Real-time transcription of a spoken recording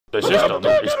The system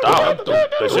is down.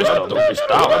 The system is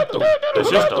down. The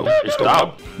system is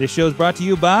down. This show is brought to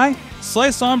you by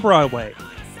Slice on Broadway.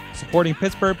 Supporting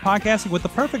Pittsburgh podcasting with the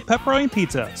perfect pepperoni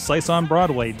pizza,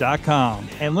 sliceonbroadway.com.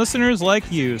 And listeners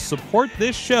like you, support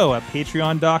this show at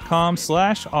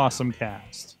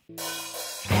patreon.com/awesomecast.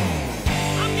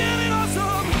 I'm getting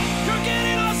awesome, you're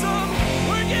getting awesome,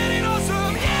 we're getting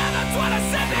awesome, yeah, that's what I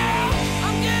said now.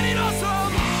 I'm getting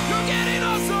awesome, you're getting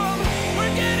awesome,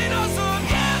 we're getting awesome,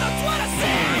 yeah, that's what I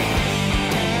said.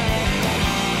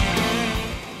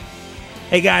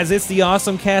 Hey guys, it's the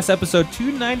AwesomeCast episode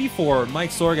 294.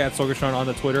 Mike Sorg at Sorgatron on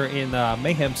the Twitter in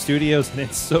Mayhem Studios, and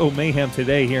it's so mayhem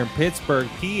today here in Pittsburgh,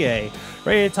 PA.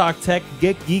 Ready to talk tech,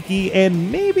 get geeky,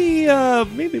 and maybe a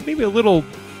little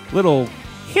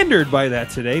hindered by that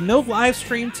today. No live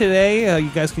stream today. You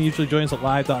guys can usually join us at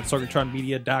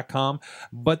live.sorgatronmedia.com,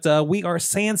 but we are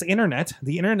sans internet.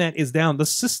 The internet is down. The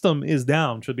system is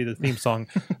down. Should be the theme song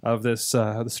of this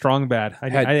the Strong Bad.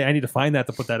 I need to find that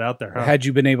to put that out there. Huh? Had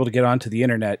you been able to get onto the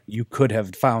internet, you could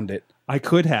have found it. I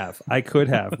could have,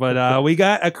 but we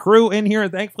got a crew in here,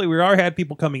 and thankfully we already had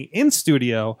people coming in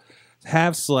studio.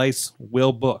 Have Slice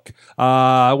will book.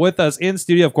 With us in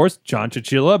studio, of course, John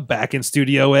Chichilla back in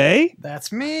Studio A.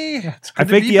 That's me. It's I good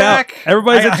to faked be you back. out.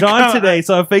 Everybody's a John today,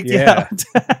 so I faked you out.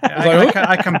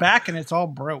 I come back and it's all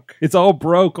broke. It's all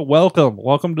broke.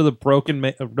 Welcome to the broken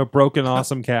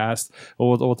awesome cast.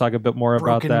 We'll talk a bit more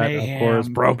about Broken that, mayhem. of course.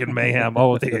 Broken mayhem.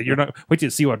 Oh, you're not. Wait till you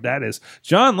see what that is.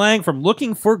 John Lange from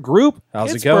Looking for Group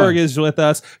How's it Pittsburgh going? is with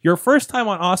us. Your first time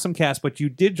on AwesomeCast, but you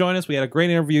did join us. We had a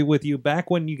great interview with you back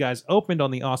when you guys opened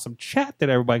on the Awesome Chat that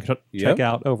everybody should check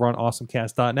out over on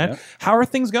awesomecast.net. Yep. How are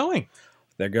things going?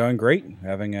 They're going great.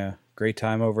 Having a great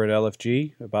time over at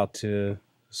LFG. About to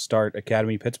start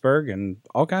Academy Pittsburgh and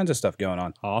all kinds of stuff going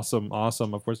on. Awesome.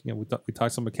 Of course, we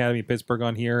talked some Academy Pittsburgh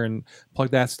on here and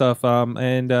plug that stuff. So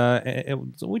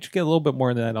we should get a little bit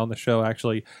more into that on the show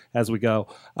actually as we go.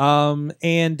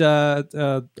 And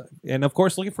of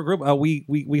course, Looking for Group.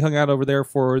 We hung out over there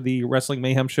for the Wrestling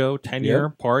Mayhem Show 10-year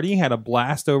party. Had a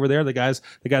blast over there. The guys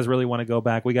really want to go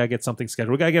back. We gotta get something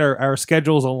scheduled. We gotta get our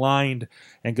schedules aligned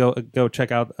and go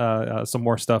check out some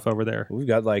more stuff over there. We've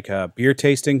got like beer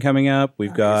tasting coming up.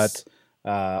 We've got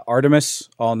Artemis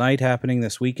All Night happening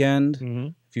this weekend. Mm-hmm.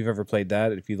 If you've ever played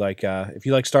that, if you like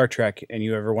Star Trek and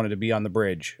you ever wanted to be on the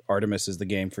bridge, Artemis is the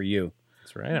game for you.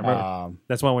 That's right. I remember.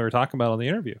 That's one we were talking about on the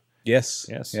interview. Yes.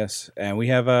 And we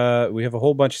have a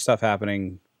whole bunch of stuff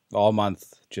happening all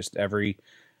month. Just every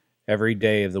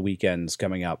day of the weekends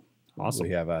coming up. Awesome.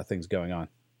 We have things going on.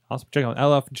 Also, check out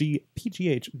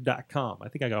lfgpgh.com. I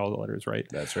think I got all the letters right.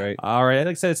 That's right. All right. Like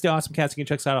I said, it's the AwesomeCast. You can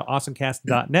check us out at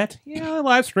awesomecast.net.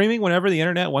 Live streaming whenever the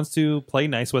internet wants to play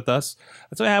nice with us.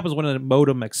 That's what happens when a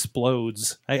modem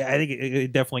explodes. I think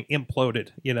it definitely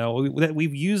imploded.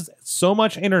 We've used so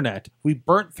much internet. We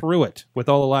burnt through it with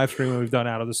all the live streaming we've done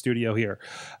out of the studio here.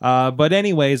 But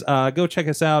anyways, go check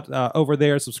us out over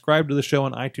there. Subscribe to the show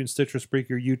on iTunes, Stitcher,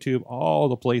 Spreaker, YouTube, all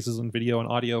the places in video and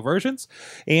audio versions.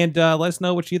 And let us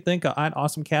know what you think at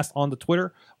AwesomeCast on the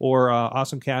Twitter or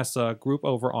AwesomeCast group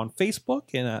over on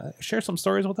Facebook, and share some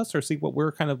stories with us or see what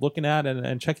we're kind of looking at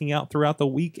and checking out throughout the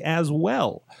week as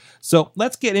well. So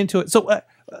let's get into it. So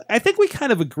I think we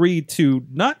kind of agreed to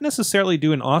not necessarily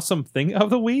do an awesome thing of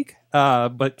the week,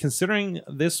 but considering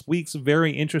this week's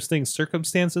very interesting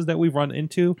circumstances that we've run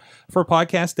into for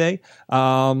podcast day,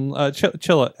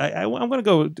 Chilla, I'm going to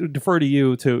go defer to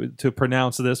you to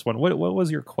pronounce this one. What was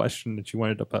your question that you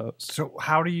wanted to pose? So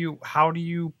how do you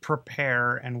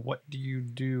prepare and what do you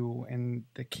do in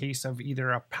the case of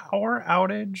either a power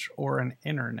outage or an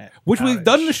internet Which outage? we've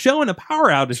done the show in a power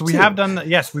outage. So we too. have done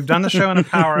we've done the show in a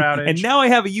power outage. And now I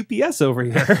have a UPS over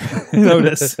here.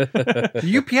 Notice.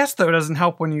 The UPS though doesn't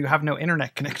help when you have no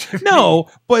internet connectivity. No,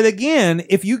 but again,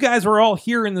 if you guys were all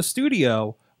here in the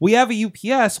studio, we have a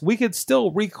UPS, we could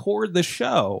still record the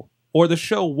show, or the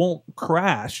show won't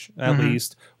crash, at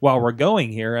least while we're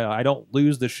going here. I don't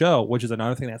lose the show, which is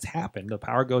another thing that's happened. The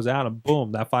power goes out and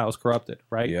boom, that file's corrupted,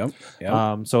 right? Yep.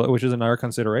 Which is another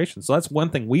consideration. So that's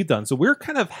one thing we've done. So we're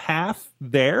kind of half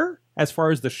there as far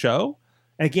as the show.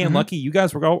 And again, lucky you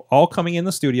guys were all coming in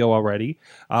the studio already.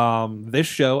 This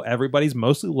show, everybody's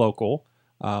mostly local.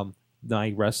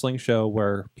 My wrestling show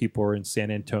where people are in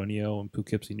San Antonio and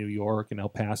Poughkeepsie, New York, and El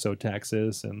Paso,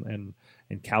 Texas, and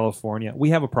California. We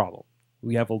have a problem.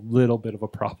 We have a little bit of a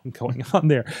problem going on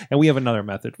there, and we have another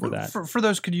method for that. For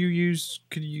those, could you use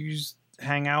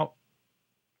Hangout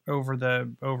over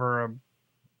a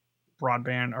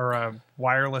broadband or a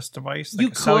wireless device,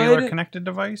 like a cellular connected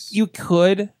device? You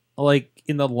could, like,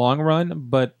 in the long run,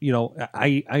 but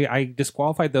I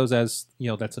disqualified those as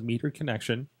that's a metered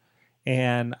connection.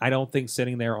 And I don't think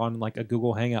sitting there on like a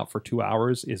Google Hangout for 2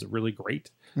 hours is really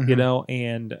great, Mhm. you know,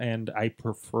 and I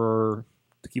prefer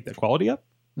to keep that quality up,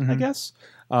 I Mhm. guess.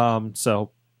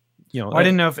 So, you know, Well, I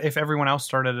didn't know if everyone else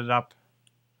started it up,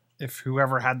 if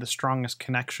whoever had the strongest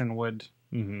connection would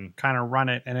Mhm. kind of run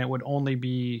it, and it would only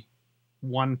be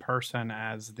one person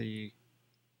as the.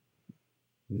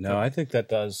 No, I think that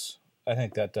does. I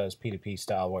think that does P2P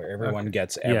style where everyone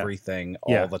gets Yeah. everything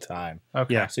all Yeah. the time.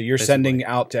 Okay. Yeah. So you're Basically. sending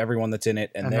out to everyone that's in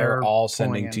it, and And they're they're all pulling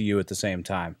sending in. to you at the same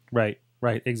time. Right,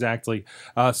 exactly.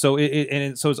 So so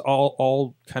it's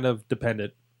all kind of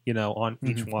dependent, you know, on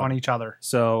each one. On each other.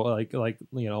 So like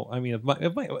you know, I mean,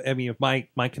 if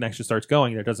my connection starts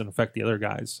going, it doesn't affect the other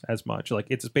guys as much. Like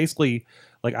it's basically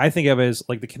like I think of it as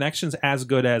like the connection's as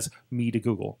good as me to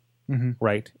Google, Mhm.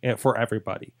 right? For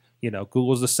everybody, you know,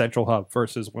 Google's the central hub.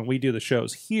 Versus when we do the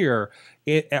shows here,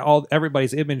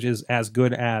 everybody's image is as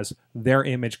good as their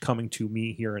image coming to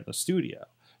me here in the studio.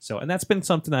 So, and that's been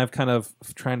something I've kind of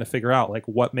trying to figure out, like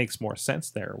what makes more sense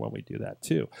there when we do that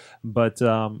too. But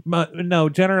no,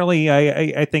 generally,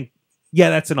 I think,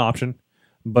 yeah, that's an option.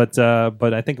 But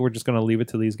I think we're just going to leave it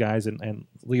to these guys and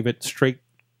leave it straight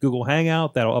Google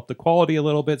Hangout. That'll up the quality a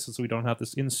little bit since we don't have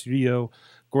this in studio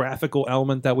graphical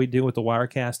element that we do with the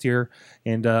Wirecast here,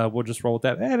 and we'll just roll with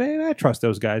that. And I trust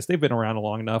those guys; they've been around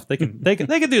long enough. They can they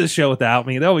can do the show without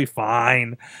me. They'll be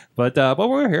fine. But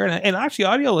we're here, and actually,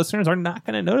 audio listeners are not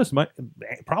going to notice much,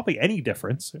 probably any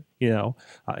difference. You know,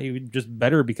 even just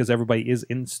better because everybody is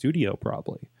in studio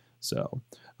probably. So,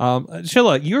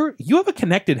 Chilla, you have a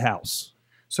connected house.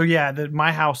 So yeah,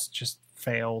 my house just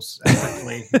fails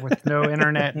epically with no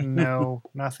internet and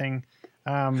nothing.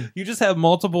 You just have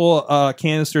multiple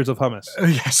canisters of hummus.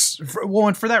 Yes. Well,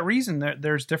 and for that reason,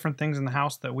 there's different things in the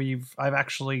house that I've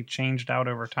actually changed out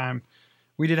over time.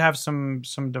 We did have some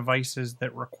devices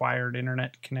that required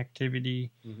internet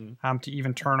connectivity to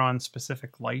even turn on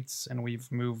specific lights, and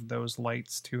we've moved those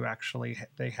lights to actually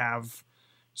they have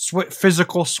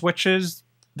physical switches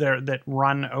there that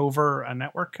run over a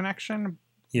network connection.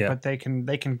 Yeah, but they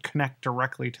can connect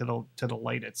directly to the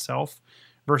light itself.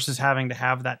 Versus having to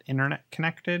have that internet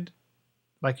connected.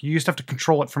 Like you used to have to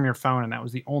control it from your phone, and that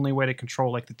was the only way to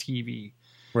control like the TV.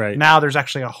 right. Now there's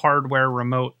actually a hardware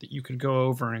remote that you could go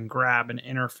over and grab and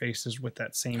interfaces with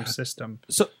that same system.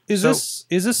 So is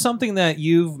this something that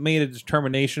you've made a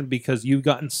determination because you've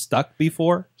gotten stuck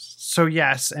before? So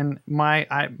yes, and my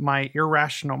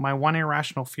one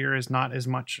irrational fear is not as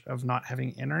much of not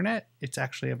having internet, it's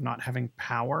actually of not having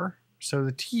power. So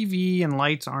the TV and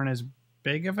lights aren't as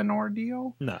big of an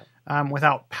ordeal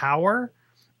without power,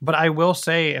 but I will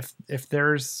say if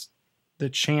there's the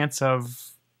chance of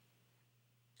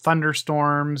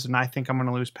thunderstorms and I think I'm going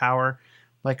to lose power,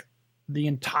 like the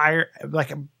entire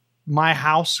my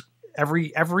house,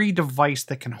 every device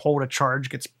that can hold a charge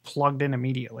gets plugged in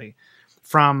immediately,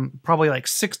 from probably like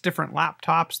 6 different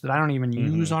laptops that I don't even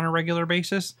use on a regular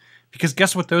basis, because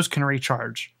guess what those can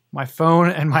recharge? My phone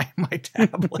and my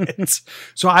tablets.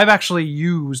 So I've actually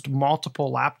used multiple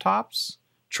laptops,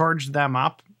 charged them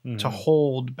up to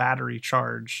hold battery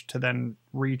charge to then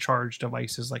recharge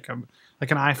devices like an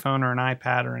iPhone or an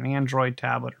iPad or an Android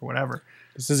tablet or whatever.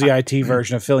 This is the IT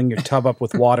version of filling your tub up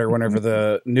with water whenever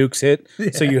the nukes hit,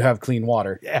 so you have clean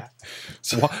water. Yeah.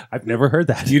 So, I've never heard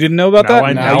that. You didn't know about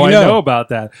that? Now I know about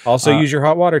that. Also, use your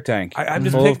hot water tank. I'm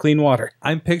just full of clean water.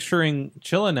 I'm picturing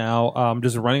Chilla now,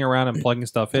 just running around and plugging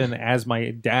stuff in as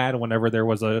my dad, whenever there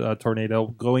was a tornado,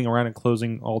 going around and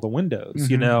closing all the windows.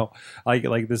 You know,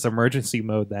 like this emergency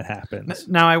mode that happens.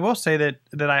 Now I will say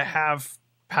that I have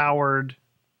powered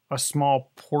a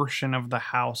small portion of the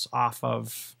house off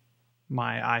of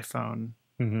my iPhone,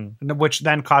 which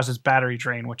then causes battery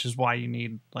drain, which is why you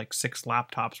need like 6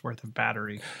 laptops worth of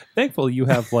battery. Thankfully, you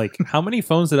have like how many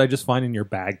phones did I just find in your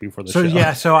bag before the show?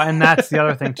 Yeah, and that's the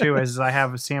other thing too, is I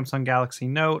have a Samsung Galaxy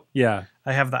Note. Yeah,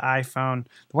 I have the iPhone.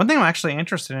 The one thing I'm actually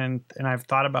interested in, and I've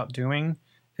thought about doing,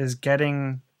 is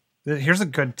getting. Here's a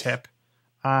good tip: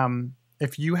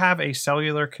 if you have a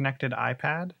cellular connected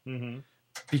iPad.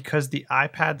 Because the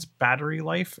iPad's battery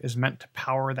life is meant to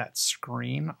power that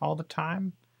screen all the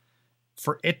time,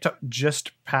 for it to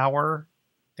just power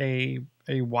a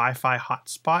Wi-Fi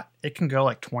hotspot, it can go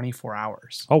like 24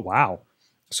 hours. Oh wow!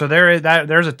 So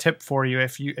there's a tip for you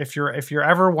if you're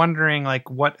ever wondering like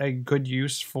what a good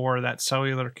use for that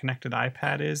cellular connected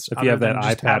iPad is. If you have that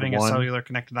just iPad having 1. a cellular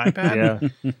connected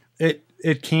iPad, Yeah,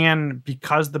 it can,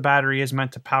 because the battery is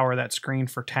meant to power that screen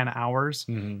for 10 hours,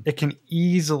 it can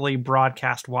easily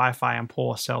broadcast Wi-Fi and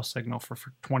pull a cell signal for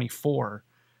 24,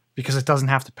 because it doesn't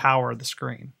have to power the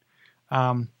screen.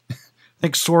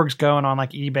 think Sorg's going on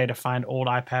like eBay to find old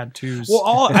iPad 2s. Well,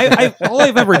 all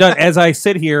I've ever done as I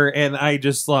sit here and I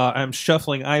just I'm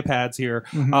shuffling iPads here.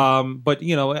 But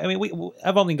you know, I mean,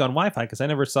 I've only gone Wi-Fi because I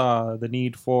never saw the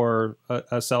need for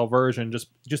a cell version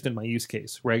just in my use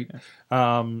case, right?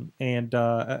 Just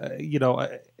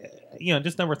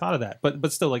never thought of that.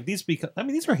 But still, like these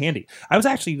are handy. I was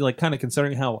actually like kind of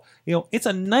considering how it's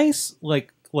a nice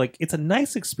it's a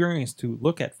nice experience to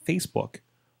look at Facebook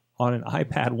on an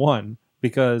iPad 1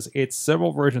 because it's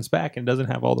several versions back and doesn't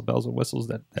have all the bells and whistles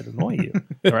that annoy you,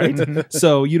 right?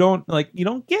 So you don't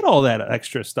get all that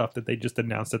extra stuff that they just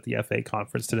announced at the FA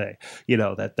conference today.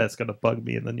 That's going to bug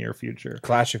me in the near future.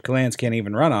 Clash of Clans can't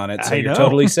even run on it, so you're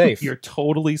totally safe. You're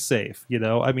totally safe.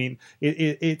 I mean,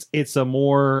 it's a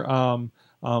more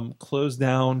closed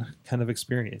down kind of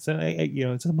experience, and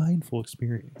it's a mindful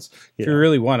experience. If you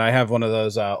really want, I have one of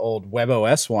those old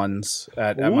WebOS ones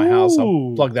at my house.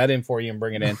 I'll plug that in for you and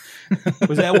bring it in.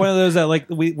 Was that one of those that like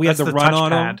we had to the run on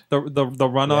them? touchpad. The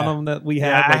run on them that we had.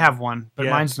 Yeah, I have one, but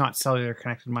mine's not cellular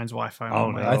connected. Mine's Wi-Fi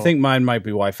only. No. I think mine might be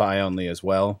Wi-Fi only as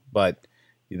well, but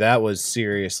that was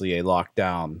seriously a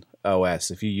lockdown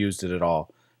OS if you used it at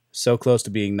all. So close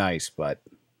to being nice, but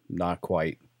not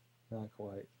quite. Not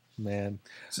quite. Man,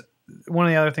 one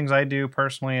of the other things I do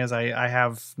personally is I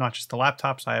have not just the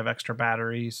laptops, I have extra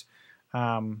batteries,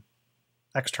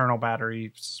 external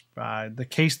batteries. The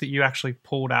case that you actually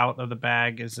pulled out of the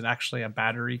bag is actually a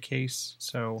battery case.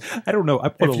 So I don't know. I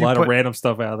put a lot of random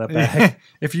stuff out of that bag.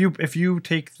 If you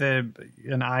take an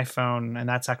iPhone, and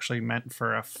that's actually meant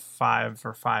for a 5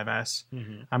 or 5S,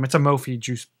 it's a Mophie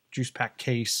juice pack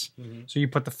case. So you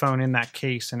put the phone in that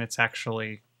case, and it's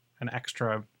actually an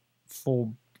extra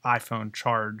full iPhone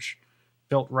charge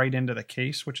built right into the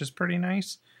case, which is pretty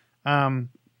nice.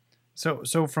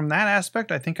 So from that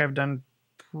aspect, I think I've done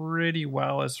pretty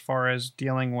well as far as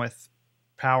dealing with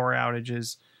power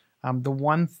outages. The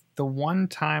one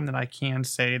time that I can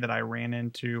say that I ran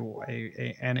into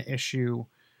an issue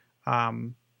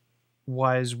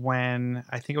was when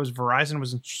I think it was Verizon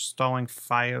was installing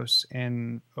FiOS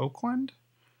in Oakland.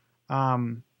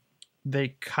 They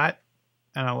cut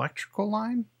an electrical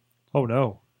line. Oh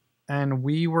no. And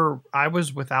I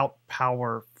was without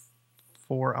power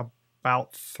for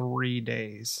about 3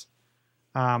 days.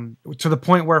 To the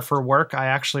point where for work, I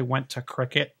actually went to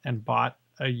Cricket and bought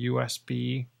a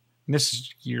USB. And this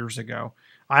is years ago.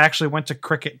 I actually went to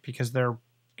Cricket because they're,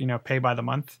 pay by the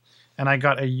month. And I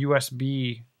got a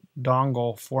USB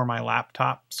dongle for my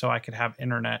laptop so I could have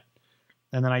internet.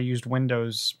 And then I used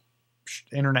Windows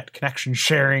internet connection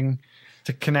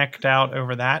to connect out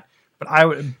over that.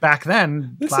 But back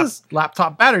then,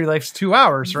 laptop battery life's 2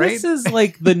 hours, right? This is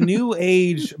like the new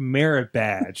age merit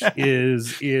badge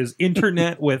is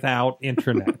internet without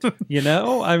internet.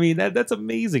 I mean that's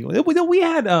amazing. We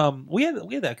had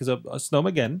that because of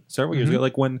Snowmageddon several years ago.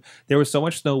 Like when there was so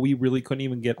much snow, we really couldn't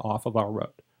even get off of our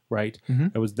road. Right,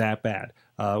 it was that bad.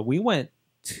 We went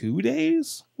 2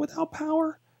 days without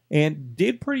power and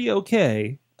did pretty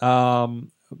okay.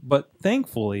 But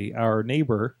thankfully, our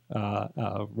neighbor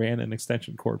ran an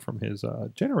extension cord from his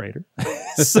generator,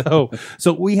 so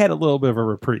we had a little bit of a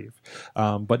reprieve.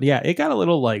 But yeah, it got a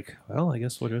little I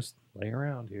guess we'll just lay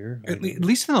around here. At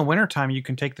least in the wintertime, you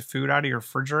can take the food out of your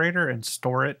refrigerator and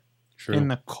store it in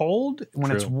the cold.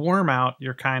 When it's warm out,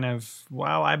 you're kind of,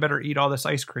 I better eat all this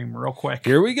ice cream real quick.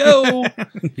 Here we go.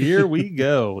 Here we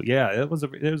go. Yeah, it was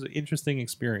an interesting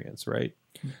experience, right?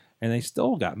 And they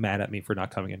still got mad at me for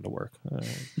not coming into work.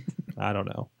 I don't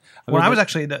know. I was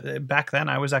actually back then.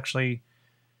 I was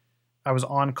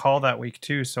on call that week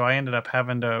too, so I ended up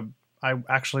having to. I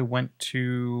actually went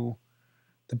to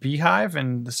the Beehive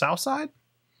in the South Side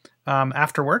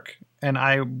after work, and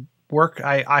I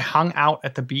hung out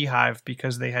at the Beehive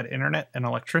because they had internet and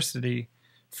electricity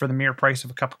for the mere price of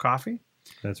a cup of coffee.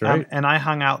 That's right. And I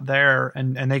hung out there,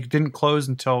 and they didn't close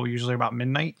until usually about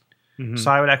midnight.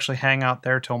 So I would actually hang out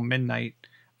there till midnight.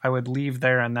 I would leave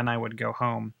there and then I would go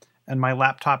home. And my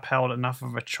laptop held enough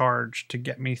of a charge to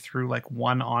get me through like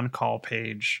one on-call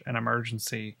page, an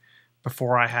emergency,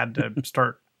 before I had to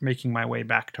start making my way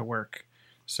back to work.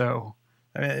 So,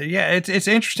 it's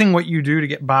interesting what you do to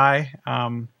get by.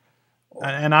 And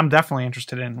I'm definitely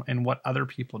interested in what other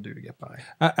people do to get by.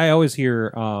 I always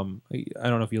hear, I don't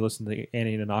know if you listen to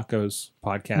Annie Nanako's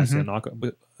podcast,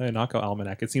 but Inako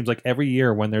Almanac, it seems like every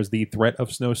year when there's the threat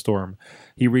of snowstorm,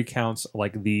 he recounts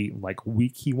like the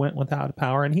week he went without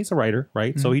power, and he's a writer,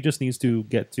 right? So he just needs to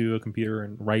get to a computer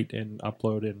and write and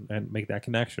upload and make that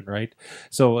connection, right?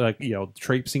 So like, you know,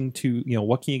 traipsing to, you know,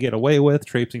 what can you get away with?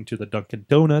 Traipsing to the Dunkin'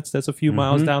 Donuts that's a few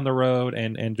miles down the road,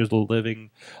 and just living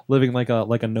like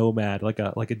a nomad, like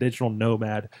a digital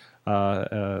nomad,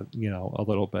 you know, a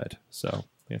little bit. So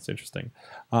it's interesting.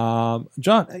 John,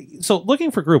 so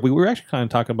looking for Group, we were actually kind of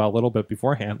talking about a little bit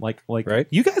beforehand, like right?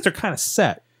 You guys are kind of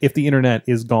set if the internet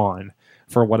is gone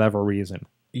for whatever reason.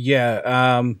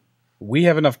 Yeah, we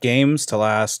have enough games to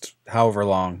last however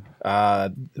long.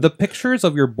 The pictures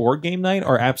of your board game night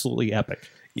are absolutely epic.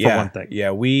 For one thing.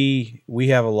 Yeah, we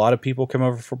have a lot of people come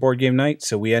over for board game night,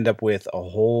 so we end up with a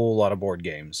whole lot of board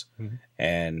games.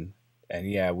 And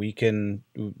yeah, we've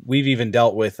even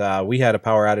dealt with, we had a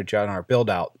power outage on our build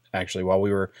out actually while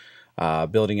we were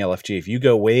building LFG. If you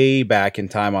go way back in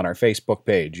time on our Facebook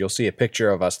page, you'll see a picture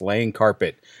of us laying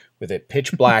carpet with it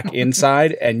pitch black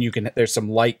inside, and there's some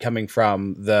light coming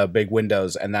from the big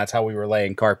windows, and that's how we were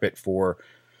laying carpet for,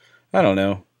 I don't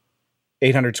know,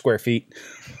 800 square feet.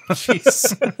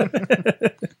 Jeez.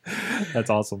 That's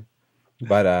awesome.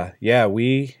 But yeah,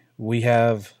 we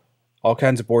have all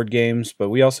kinds of board games, but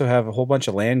we also have a whole bunch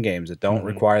of LAN games that don't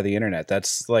require the internet.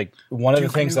 That's like one of the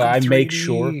things that I make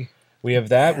sure we have.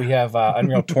 That we have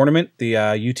Unreal Tournament, the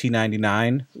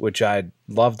UT99, which I'd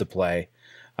love to play.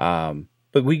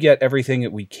 But we get everything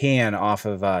that we can off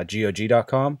of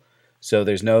GOG.com. So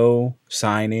there's no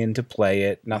sign in to play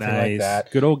it, nothing like that.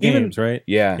 Good old games, right?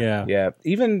 Yeah.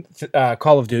 Even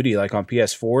Call of Duty, like on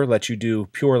PS4, lets you do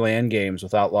pure LAN games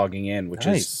without logging in, which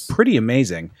is pretty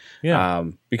amazing. Yeah.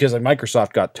 Because like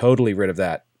Microsoft got totally rid of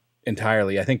that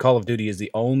entirely. I think Call of Duty is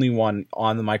the only one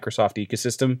on the Microsoft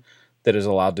ecosystem that is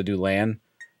allowed to do LAN.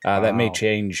 That may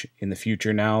change in the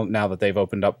future now that they've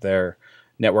opened up their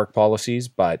network policies,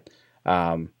 but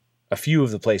a few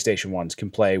of the PlayStation ones can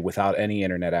play without any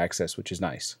internet access, which is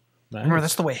nice. Remember,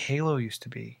 that's the way Halo used to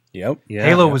be. Yep. Yeah.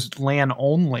 Halo was LAN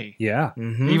only. Yeah.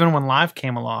 Even when Live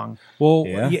came along. Well,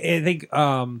 I think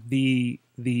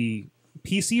the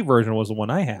PC version was the one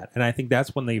I had, and I think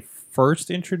that's when they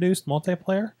first introduced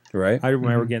multiplayer. Right. I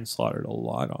remember getting slaughtered a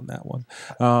lot on that one.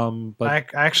 But I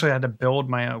actually had to build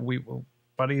my own.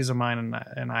 Buddies of mine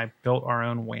and I built our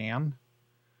own WAN.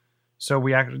 So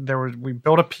we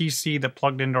built a PC that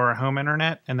plugged into our home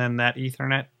internet, and then that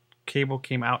Ethernet cable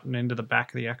came out and into the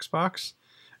back of the Xbox,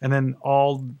 and then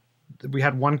we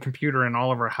had one computer in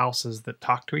all of our houses that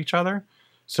talked to each other.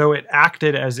 So it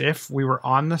acted as if we were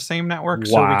on the same network,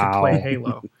 so we could play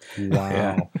Halo.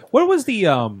 Wow. What was the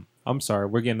I'm sorry,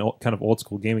 we're getting kind of old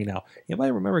school gaming now. Anybody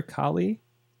remember Kali?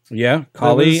 Yeah,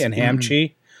 Kali and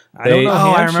Hamchi. I don't know.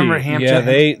 I remember Hamchi. Yeah,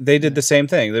 they did the same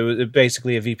thing. There was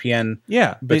basically a VPN.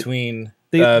 Yeah, between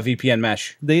VPN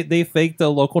mesh. They faked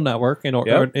the local network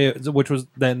which was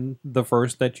then the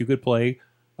first that you could play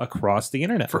across the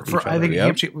internet. I think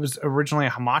Hamchi was originally a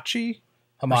Hamachi,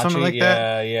 or something like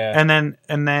that. Yeah.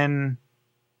 And then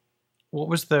what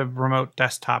was the remote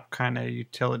desktop kind of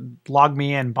utility? Log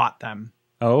Me In bought them.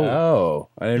 Oh,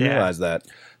 I didn't realize that.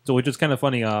 So which is kind of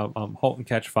funny. Halt and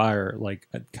Catch Fire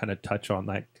kind of touch on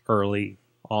like early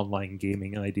online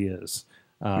gaming ideas,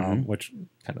 which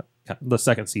kind of the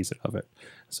second season of it.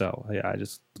 So yeah, I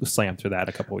just slammed through that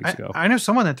a couple weeks ago. I know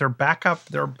someone that their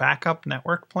backup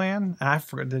network plan, and I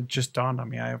forgot. It just dawned on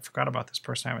me. I forgot about this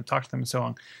person. I haven't talked to them in so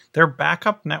long. Their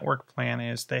backup network plan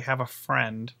is they have a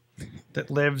friend that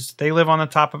they live on the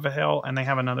top of a hill, and they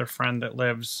have another friend that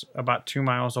lives about 2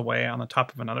 miles away on the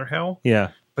top of another hill.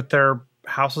 Yeah, but their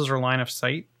houses are line of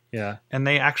sight. Yeah, and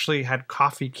they actually had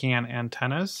coffee can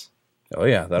antennas. Oh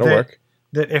yeah, that'll work.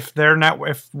 That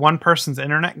if one person's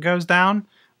internet goes down,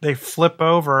 they flip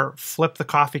the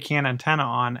coffee can antenna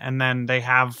on, and then they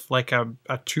have like a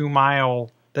 2 mile.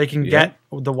 They can get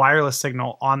the wireless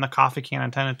signal on the coffee can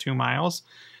antenna 2 miles,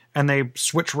 and they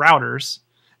switch routers,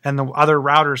 and the other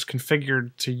routers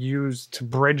configured to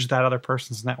bridge that other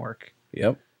person's network.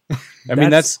 Yep. I mean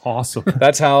that's awesome.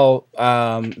 That's how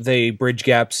they bridge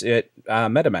gaps at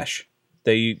MetaMesh.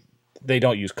 They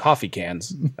don't use coffee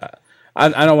cans.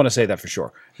 I don't want to say that for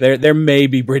sure. There may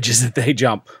be bridges that they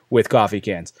jump with coffee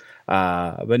cans,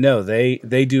 but no,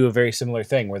 they do a very similar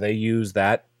thing where they use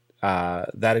that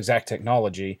exact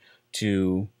technology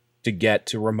to get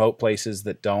to remote places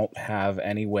that don't have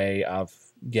any way of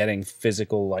getting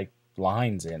physical like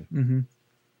lines in. Mm-hmm.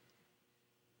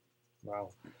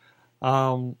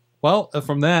 Wow. Well,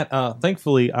 from that,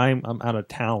 thankfully, I'm out of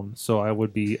town, so I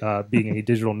would be being a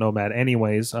digital nomad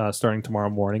anyways, starting tomorrow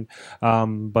morning.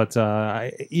 But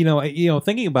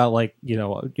thinking about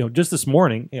just this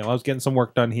morning, I was getting some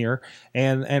work done here,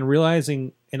 and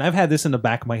realizing, and I've had this in the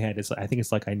back of my head. I think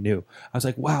it's like I knew. I was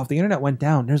like, wow, if the internet went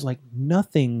down, there's like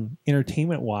nothing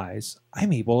entertainment wise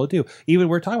I'm able to do. Even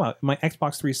we're talking about my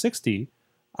Xbox 360.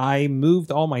 I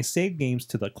moved all my save games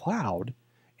to the cloud.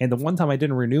 And the one time I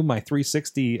didn't renew my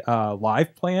 360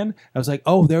 live plan, I was like,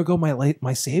 oh, there go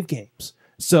my save games.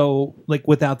 So, like,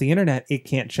 without the internet, it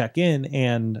can't check in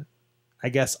and, I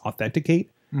guess,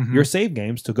 authenticate your save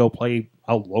games to go play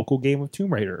a local game of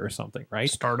Tomb Raider or something, right?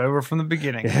 Start over from the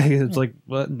beginning. It's like,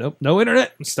 well, nope, no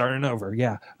internet, I'm starting over.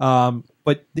 Yeah.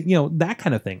 But that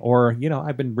kind of thing. Or,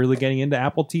 I've been really getting into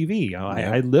Apple TV.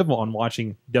 I live on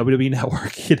watching WWE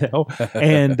Network,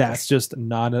 and that's just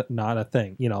not a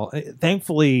thing.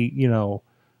 Thankfully,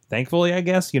 I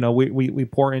guess, we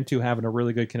pour into having a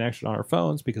really good connection on our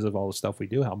phones because of all the stuff we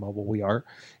do, how mobile we are.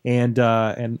 And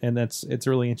it's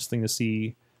really interesting to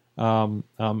see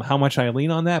how much I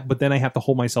lean on that, but then I have to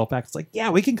hold myself back. It's like,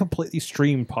 yeah, we can completely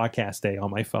stream podcast day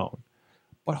on my phone,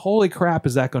 but holy crap,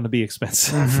 is that going to be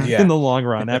expensive in the long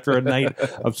run after a night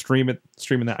of streaming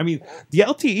that? I mean, the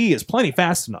LTE is plenty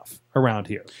fast enough around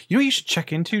here. You know what you should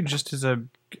check into, just as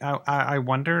I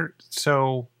wonder,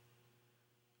 so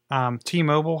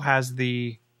T-Mobile has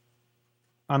the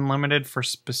unlimited for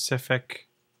specific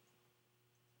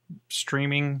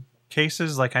streaming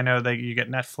cases. Like, I know that you get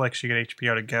Netflix, you get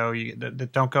HBO to go,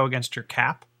 that don't go against your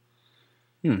cap.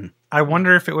 I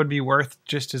wonder if it would be worth,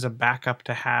 just as a backup,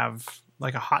 to have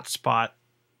like a hotspot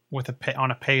with on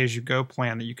a pay-as-you-go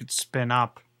plan that you could spin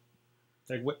up.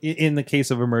 Like in the case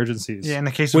of emergencies. Yeah, in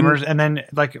the case of emergencies. And then,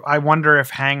 like, I wonder if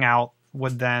Hangout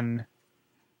would then...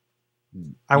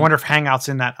 I wonder if Hangout's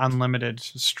in that unlimited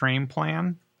stream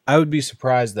plan. I would be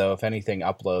surprised, though, if anything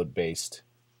upload-based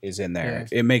is in there.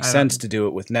 Yeah, it makes sense to do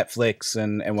it with Netflix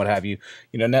and what have you.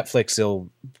 Netflix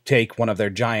will take one of their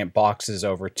giant boxes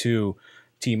over to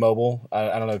T-Mobile.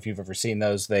 I don't know if you've ever seen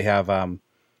those. They have...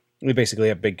 we basically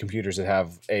have big computers that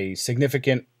have a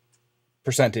significant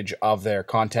percentage of their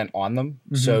content on them.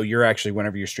 So you're actually,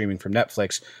 whenever you're streaming from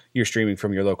Netflix, you're streaming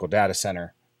from your local data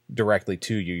center directly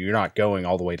to you. You're not going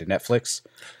all the way to Netflix,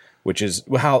 which is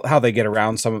how they get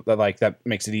around some of the, like, that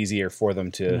makes it easier for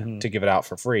them to give it out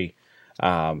for free,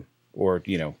 or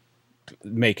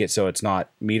make it so it's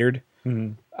not metered.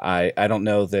 I don't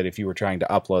know that if you were trying to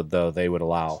upload, though, they would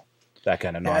allow that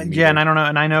kind of non-metered. Yeah, and I don't know.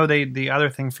 And I know the other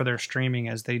thing for their streaming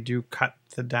is they do cut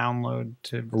the download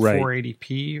to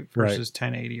 480p versus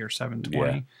 1080 or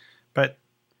 720. Yeah. But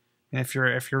if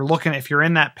you're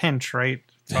in that pinch, right?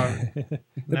 It'd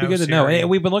be good to know. And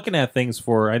we've been looking at things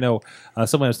for, I know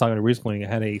someone I was talking to recently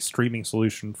had a streaming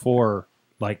solution for,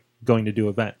 like, going to do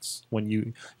events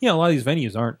when a lot of these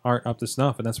venues aren't up to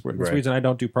snuff, and that's the reason I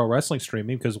don't do pro wrestling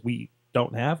streaming, because we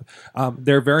don't have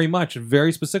there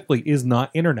very specifically is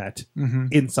not internet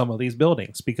in some of these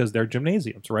buildings because they're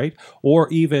gymnasiums, right? Or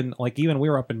even we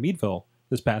were up in Meadville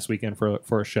this past weekend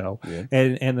for a show,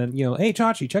 and then hey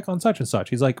Chachi, check on such and such.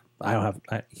 He's like,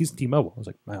 he's T-Mobile. I was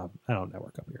like, I don't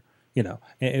network up here.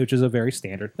 Which is a very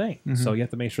standard thing. So you have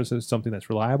to make sure it's something that's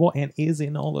reliable and is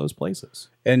in all those places.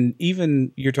 And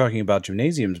even, you're talking about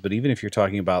gymnasiums, but even if you're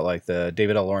talking about like the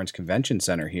David L. Lawrence Convention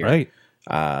Center here, right?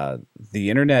 The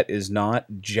internet is not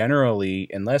generally,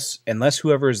 unless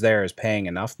whoever is there is paying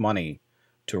enough money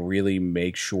to really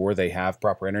make sure they have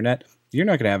proper internet, you're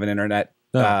not going to have an internet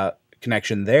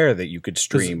connection there that you could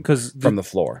stream from the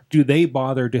floor. Do they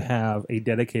bother to have a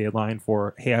dedicated line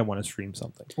for, hey, I want to stream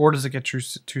something? Or does it get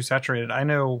too saturated? I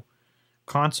know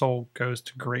Console goes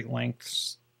to great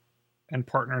lengths and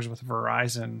partners with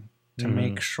Verizon to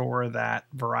make sure that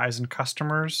Verizon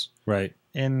customers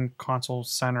in Console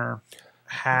Center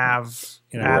have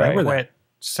adequate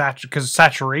because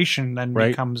saturation then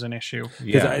becomes an issue.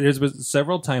 There's been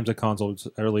several times at Consoles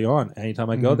early on.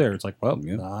 Anytime I go there, it's like, well,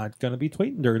 not going to be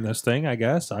tweeting during this thing, I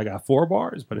guess. I got 4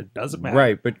 bars, but it doesn't matter.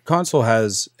 Right, but Console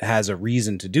has a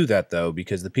reason to do that, though,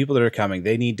 because the people that are coming,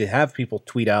 they need to have people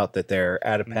tweet out that they're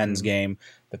at a Pens game,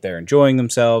 that they're enjoying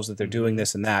themselves, that they're doing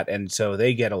this and that, and so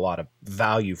they get a lot of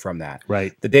value from that.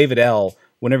 Right. The David L.,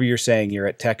 whenever you're saying you're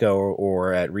at Techo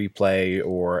or at Replay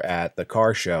or at the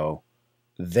car show,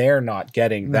 they're not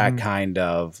getting that kind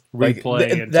of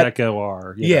Replay and Techo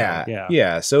are.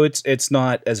 Yeah. So it's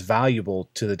not as valuable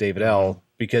to the David L.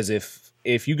 because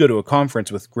if you go to a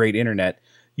conference with great internet,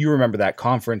 you remember that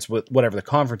conference with whatever the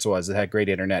conference was that had great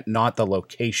internet, not the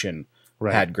location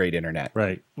had great internet.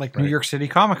 Right. Like New York City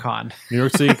Comic Con. New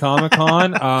York City Comic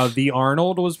Con. The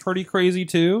Arnold was pretty crazy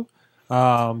too.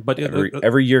 But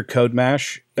every year Code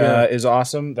Mash Yeah. is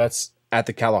awesome. That's at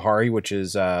the Kalahari, which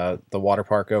is the water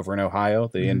park over in Ohio,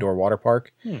 the indoor water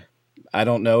park. I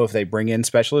don't know if they bring in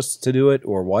specialists to do it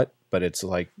or what, but it's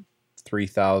like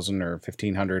 3,000 or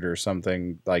 1,500 or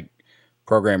something, like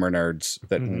programmer nerds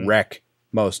that wreck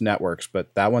most networks,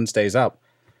 but that one stays up.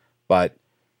 But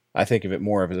I think of it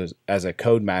more of as a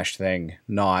Code Mash thing,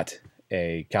 not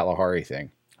a Kalahari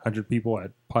thing. 100 people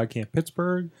at PodCamp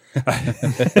Pittsburgh. No,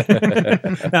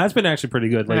 it's been actually pretty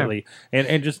good lately,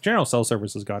 and just general cell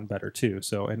service has gotten better too.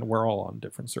 So, and we're all on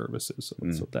different services,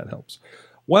 so that helps.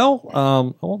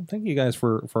 Well, thank you guys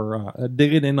for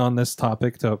digging in on this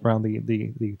topic around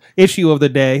the issue of the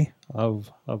day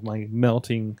of my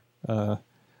melting. I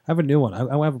have a new one.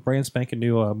 I have a brand spanking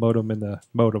new modem in the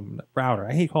modem router.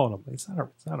 I hate calling them. It's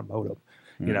not a modem.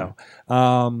 You know,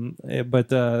 but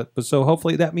so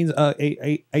hopefully that means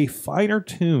a finer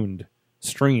tuned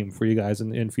stream for you guys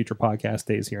in future podcast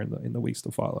days here in the weeks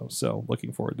to follow. So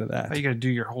looking forward to that. Oh, you got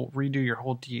to redo your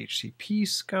whole DHCP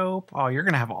scope. Oh, you're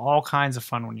gonna have all kinds of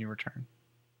fun when you return.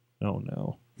 Oh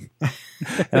no!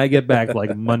 And I get back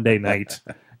like Monday night,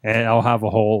 and I'll have a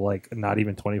whole like not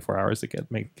even 24 hours to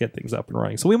get things up and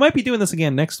running. So we might be doing this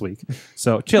again next week.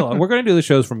 So chill. We're going to do the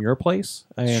shows from your place,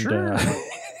 and sure.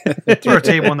 Throw a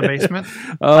table in the basement.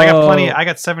 I got plenty. I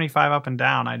got 75 up and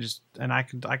down. I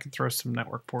could throw some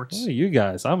network ports. Oh, you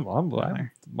guys, I'm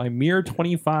my mere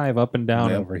 25 up and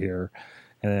down over here.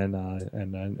 And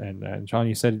and John,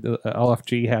 you said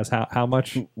LFG has how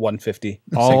much? 150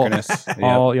 all, synchronous.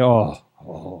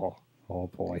 Oh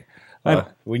boy.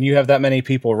 When you have that many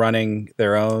people running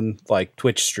their own like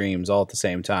Twitch streams all at the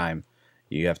same time,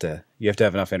 you have to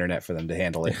have enough internet for them to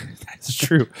handle it. That's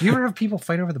true. Do you ever have people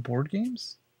fight over the board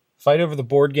games? Fight over the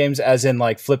board games, as in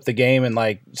like flip the game and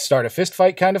like start a fist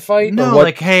fight kind of fight? No, or what?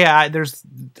 like hey, there's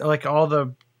like all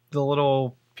the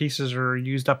little pieces are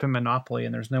used up in Monopoly,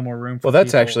 and there's no more room for. Well,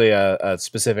 that's people. actually a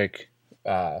specific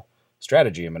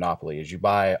strategy in Monopoly. Is you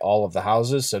buy all of the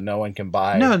houses, so no one can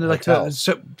buy. No, like hotels.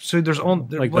 so there's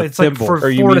only Like well, the it's like thimble. for Or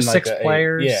you 4 to mean 6 like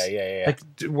players. Yeah.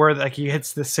 Like where like he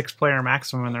hits the 6-player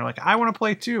maximum, and they're like, I want to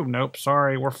play 2. Nope,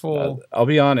 sorry, we're full. I'll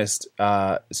be honest.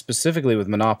 Specifically with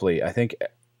Monopoly, I think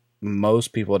most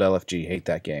people at LFG hate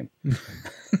that game.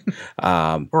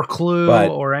 Or Clue, but,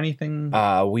 or anything.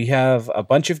 We have a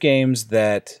bunch of games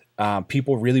that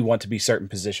people really want to be certain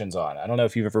positions on. I don't know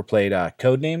if you've ever played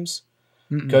Codenames.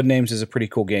 Codenames is a pretty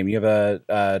cool game. You have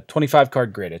a 25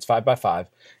 card grid. It's 5x5. And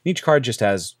each card just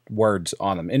has words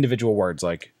on them, individual words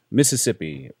like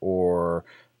Mississippi or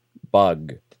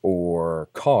bug or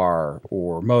car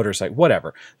or motorcycle,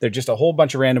 whatever. They're just a whole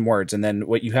bunch of random words. And then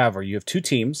what you have 2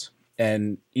 teams,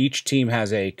 and each team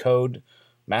has a code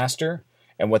master.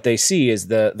 And what they see is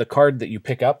the card that you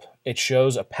pick up, it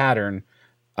shows a pattern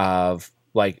of,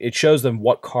 like, it shows them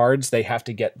what cards they have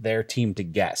to get their team to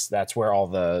guess. That's where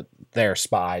all their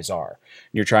spies are.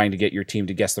 You're trying to get your team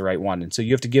to guess the right one. And so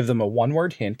you have to give them a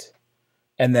 1-word hint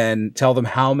and then tell them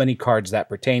how many cards that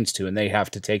pertains to. And they have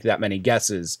to take that many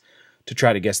guesses to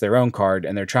try to guess their own card.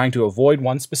 And they're trying to avoid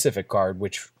one specific card,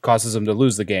 which causes them to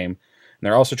lose the game. And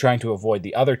they're also trying to avoid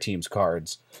the other team's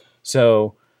cards.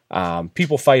 So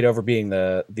people fight over being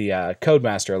the code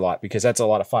master a lot, because that's a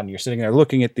lot of fun. You're sitting there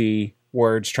looking at the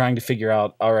words, trying to figure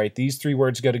out, all right, these 3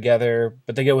 words go together,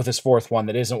 but they go with this 4th one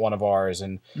that isn't one of ours.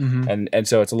 And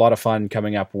so it's a lot of fun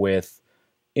coming up with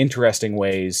interesting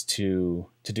ways to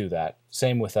do that.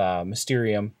 Same with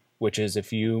Mysterium, which is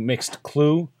if you mixed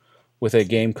Clue with a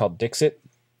game called Dixit.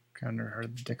 I've never heard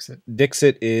of Dixit.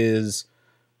 Dixit is,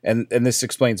 and this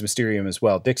explains Mysterium as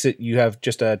well. Dixit, you have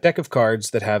just a deck of cards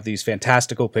that have these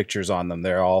fantastical pictures on them.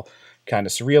 They're all kind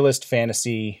of surrealist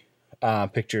fantasy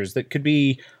pictures that could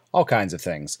be all kinds of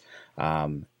things.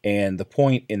 And the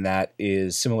point in that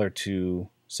is similar to,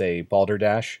 say,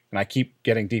 Balderdash. And I keep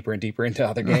getting deeper and deeper into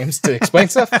other games to explain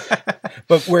stuff.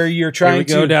 But where you're trying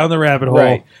to go down the rabbit hole.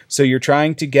 Right. So you're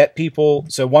trying to get people.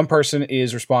 So one person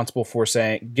is responsible for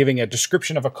giving a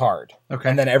description of a card. Okay.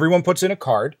 And then everyone puts in a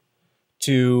card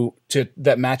to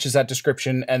that matches that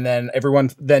description, and then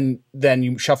everyone then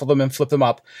you shuffle them and flip them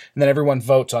up, and then everyone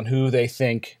votes on who they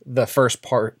think the first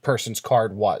person's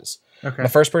card was. Okay. The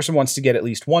first person wants to get at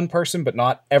least one person, but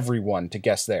not everyone to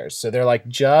guess theirs. So they're like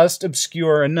just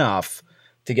obscure enough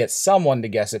to get someone to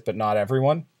guess it, but not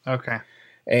everyone. Okay.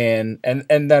 And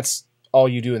that's all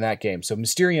you do in that game. So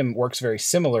Mysterium works very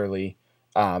similarly,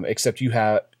 except you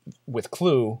have, with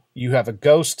Clue, you have a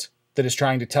ghost that is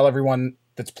trying to tell everyone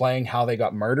that's playing how they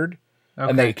got murdered. Okay.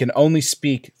 And they can only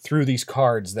speak through these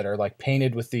cards that are like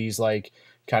painted with these like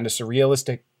kind of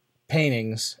surrealistic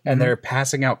paintings, and they're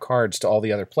passing out cards to all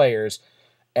the other players.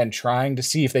 and trying to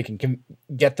see if they can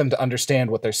get them to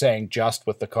understand what they're saying just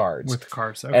with the cards. With the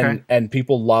cards, okay. And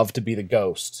people love to be the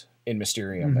ghost in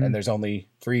Mysterium. And there's only,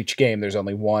 for each game, there's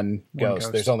only one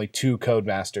ghost. There's only 2 code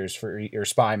masters or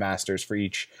spy masters for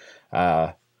each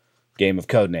game of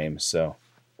code names. So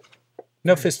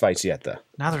no fist fights yet, though.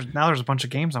 Now there's a bunch of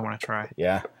games I want to try.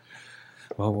 Yeah.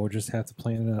 Well, we'll just have to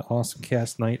plan an awesome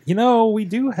cast night. You know, we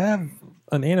do have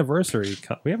an anniversary.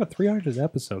 We have a 300th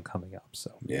episode coming up,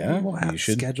 so yeah, we'll have to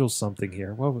schedule something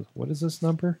here. What is this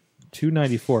number?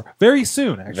 294. Very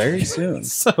soon, actually. Very soon.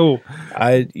 So,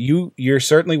 you're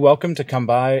certainly welcome to come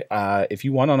by if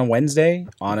you want on a Wednesday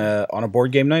on a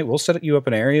board game night. We'll set you up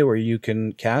an area where you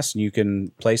can cast and you can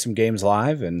play some games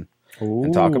live and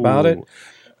talk about it.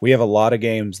 We have a lot of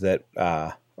games that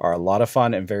are a lot of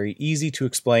fun and very easy to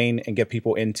explain and get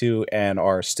people into, and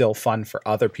are still fun for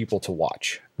other people to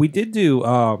watch. We did do.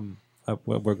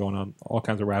 We're going on all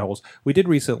kinds of rat holes. We did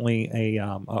recently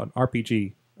an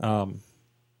RPG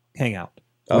hangout.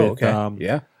 Okay.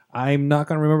 Yeah. I'm not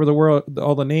going to remember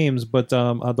all the names, but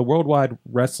the Worldwide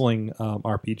Wrestling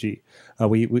RPG.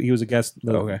 He was a guest.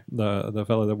 The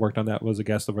fellow that worked on that was a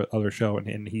guest of another show,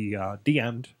 and he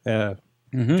DM'd.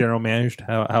 General managed,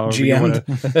 however you want to.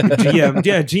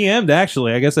 GM'd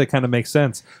actually. I guess that kind of makes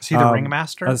sense. Is he the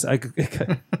ringmaster?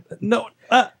 No.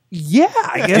 Yeah,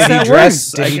 I guess that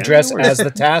works. Did he dress as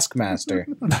the Taskmaster?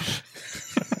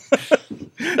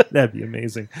 That'd be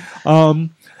amazing. But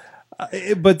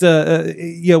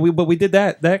we did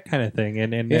that kind of thing,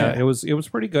 and it was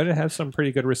pretty good. It had some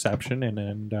pretty good reception,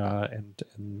 and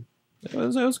it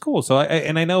was cool. So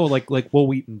I know like Will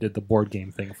Wheaton did the board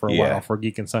game thing for a while for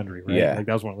Geek and Sundry, right? Yeah, like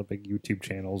that was one of the big YouTube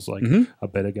channels a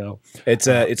bit ago.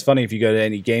 It's funny if you go to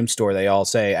any game store, they all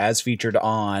say as featured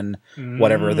on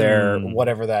whatever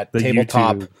that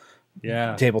tabletop.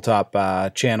 YouTube.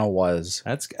 Tabletop channel was.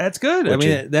 That's good. I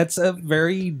mean, that's a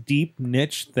very deep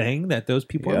niche thing that those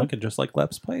people are looking, just like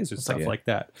Let's Plays or stuff like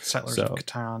that. Settlers of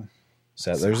Catan.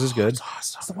 Settlers is good.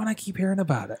 Awesome. That's the one I keep hearing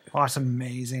about it. Oh, it's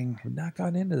amazing. We've not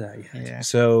gotten into that yet. Yeah.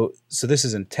 So this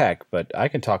isn't tech, but I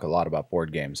can talk a lot about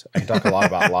board games. I can talk a lot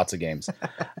about lots of games.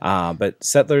 But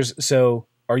Settlers. So,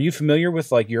 are you familiar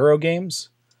with like Euro games?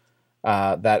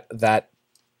 That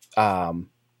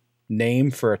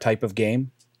name for a type of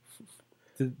game.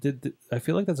 I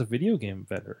feel like that's a video game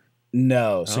vendor.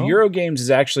 No. So Euro games is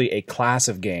actually a class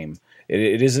of game.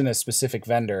 It isn't a specific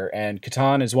vendor, and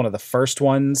Catan is one of the first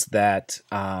ones that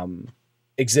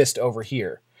exist over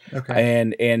here.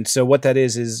 Okay. And so what that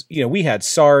is we had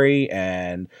Sorry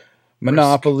and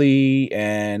Monopoly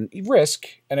and Risk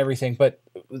and everything, but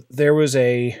there was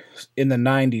in the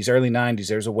 90s, early 90s,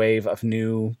 there's a wave of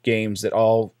new games that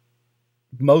all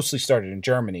mostly started in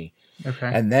Germany.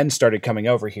 Okay. And then started coming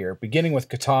over here, beginning with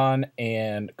Catan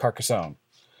and Carcassonne.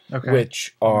 Okay.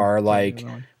 Which are like,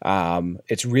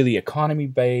 it's really economy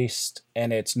based,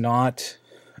 and it's not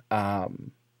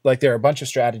like there are a bunch of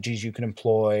strategies you can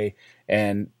employ,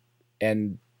 and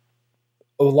a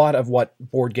lot of what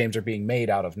board games are being made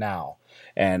out of now,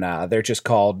 and they're just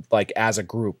called like as a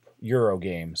group Euro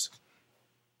games.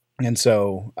 And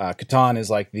so Catan is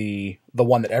like the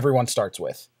one that everyone starts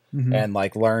with, and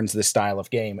like learns this style of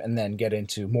game, and then get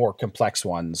into more complex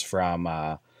ones from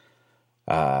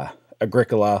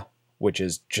Agricola, which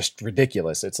is just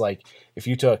ridiculous. It's like if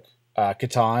you took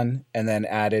Catan and then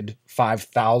added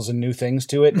 5,000 new things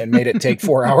to it and made it take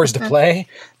 4 hours to play.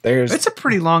 It's a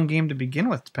pretty long game to begin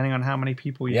with, depending on how many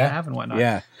people you have and whatnot.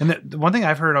 Yeah. And the one thing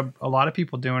I've heard a lot of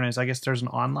people doing is I guess there's an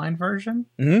online version.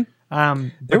 Mm-hmm.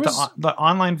 The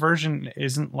online version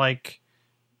isn't like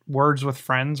Words with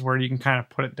Friends where you can kind of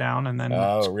put it down and then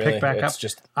pick back up.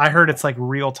 I heard it's like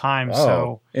real time,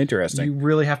 so interesting. You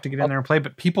really have to get in there and play.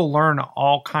 But people learn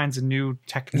all kinds of new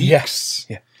techniques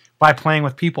by playing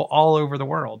with people all over the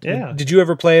world. Yeah. Did you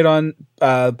ever play it on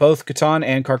both Catan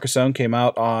and Carcassonne came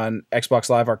out on Xbox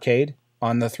Live Arcade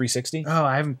on the 360? Oh,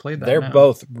 I haven't played that. They're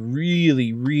both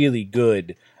really, really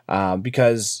good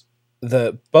because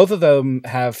both of them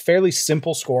have fairly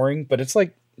simple scoring, but it's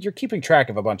like you're keeping track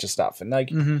of a bunch of stuff, and like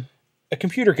a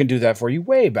computer can do that for you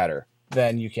way better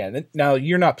than you can. Now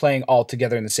you're not playing all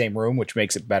together in the same room, which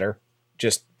makes it better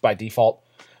just by default,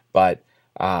 but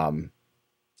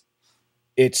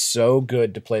it's so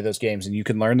good to play those games, and you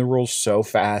can learn the rules so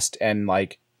fast and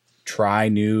like try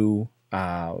new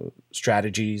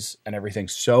strategies and everything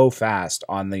so fast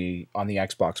on the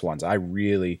Xbox ones. I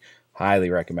really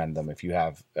highly recommend them if you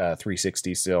have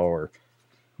 360 still, or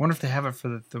I wonder if they have it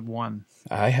for the one.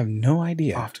 I have no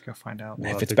idea. I'll have to go find out.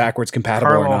 If it's backwards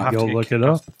compatible or not. You'll look it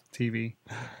up. TV.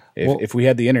 If we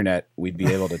had the internet, we'd be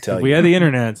able to tell you. If we had the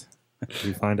internet,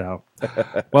 we'd find out.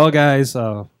 Well, guys,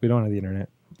 we don't have the internet.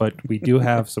 but we do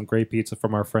have some great pizza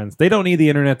from our friends. They don't need the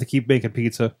internet to keep making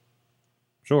pizza.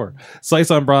 Sure. Slice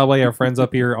on Broadway, our friends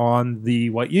up here on the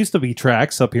what used to be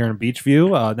tracks up here in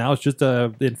Beachview. Now it's just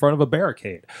in front of a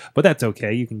barricade, but that's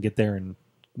okay. You can get there and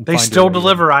They still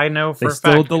deliver. I know for a fact.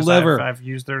 Still deliver. I've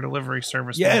used their delivery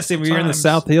service. Yes, if you're in the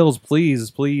South Hills, please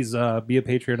be a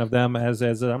patron of them. As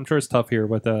I'm sure it's tough here,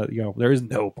 but there is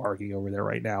no parking over there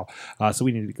right now, so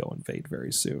we need to go invade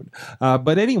very soon.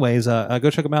 But anyways, go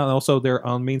check them out. And also, they're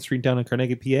on Main Street down in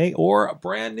Carnegie, PA, or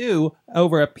brand new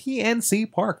over at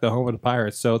PNC Park, the home of the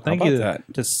Pirates. So thank you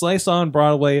to Slice on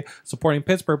Broadway, supporting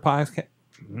Pittsburgh podcast.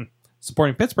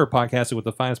 Supporting Pittsburgh podcasting with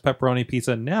the finest pepperoni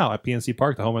pizza now at PNC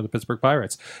Park, the home of the Pittsburgh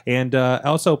Pirates. And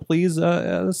also, please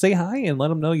say hi and let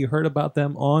them know you heard about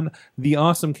them on the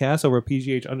AwesomeCast over at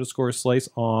PGH_Slice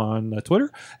on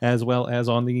Twitter, as well as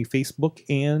on the Facebook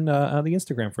and the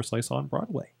Instagram for Slice on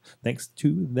Broadway. Thanks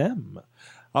to them.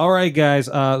 All right, guys.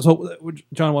 So,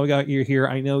 John, while we got you here,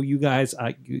 I know you guys.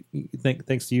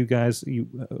 Thanks to you guys.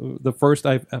 The first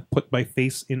I've put my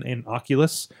face in an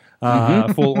Oculus,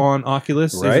 full on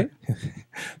Oculus. Right.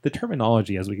 The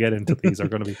terminology as we get into these are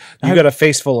going to be. You got a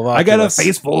face full of Oculus. I got a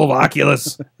face full of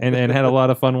Oculus, and had a lot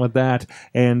of fun with that.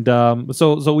 And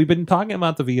so we've been talking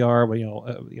about the VR, but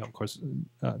of course,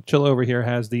 Chill over here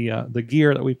has the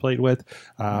gear that we played with.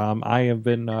 I have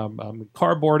been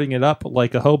cardboarding it up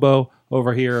like a hobo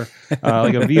over here,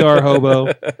 like a VR hobo,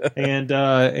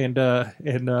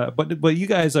 but you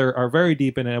guys are very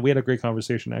deep in it. We had a great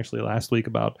conversation actually last week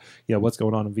about what's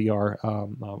going on in VR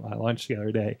at lunch the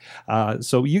other day.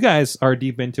 So you guys are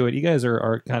deep into it. You guys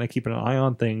are kind of keeping an eye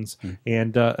on things.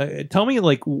 And tell me,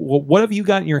 like, what have you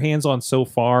gotten your hands on so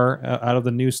far out of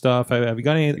the new stuff? Have you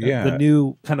got any the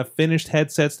new kind of finished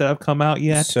headsets that have come out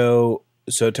yet?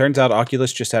 So it turns out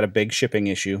Oculus just had a big shipping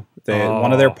issue.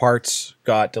 One of their parts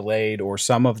got delayed, or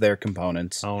some of their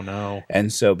components. Oh, no.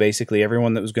 And so basically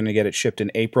everyone that was going to get it shipped in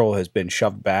April has been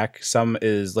shoved back, some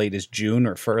as late as June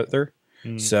or further.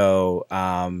 So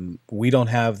we don't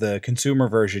have the consumer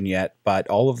version yet, but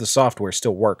all of the software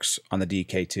still works on the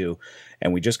DK2.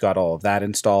 And we just got all of that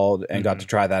installed and got to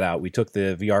try that out. We took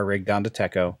the VR rig down to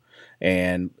Teco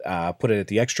and put it at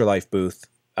the Extra Life booth.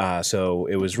 So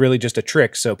it was really just a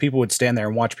trick. So people would stand there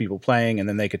and watch people playing, and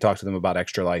then they could talk to them about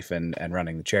Extra Life and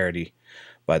running the charity.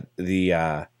 But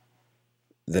the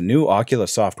new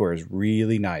Oculus software is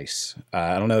really nice.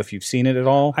 I don't know if you've seen it at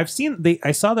all. I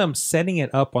saw them setting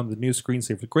it up on the new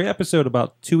screensaver. Great episode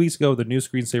about 2 weeks ago. The new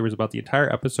screensavers, about the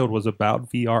entire episode was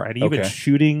about VR and even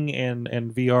shooting and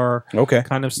VR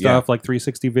kind of stuff, like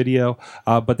 360 video.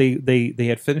 But they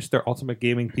had finished their Ultimate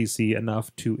Gaming PC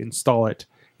enough to install it.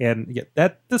 And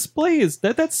that display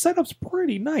that setup's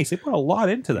pretty nice. They put a lot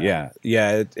into that.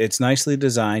 Yeah, it's nicely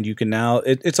designed. You can now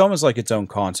it's almost like its own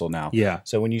console now. Yeah.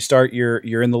 So when you start, you're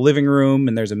in the living room,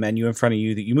 and there's a menu in front of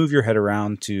you that you move your head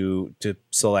around to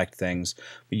select things.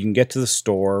 But you can get to the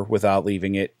store without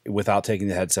leaving it, without taking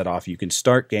the headset off. You can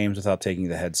start games without taking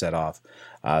the headset off.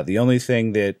 The only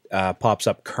thing that pops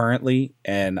up currently,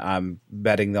 and I'm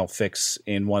betting they'll fix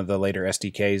in one of the later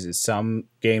SDKs, is some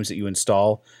games that you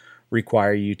install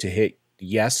require you to hit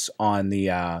yes on the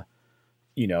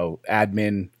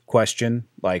admin question,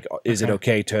 like is it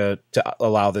okay to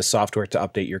allow this software to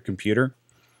update your computer?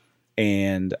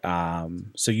 And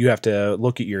so you have to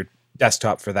look at your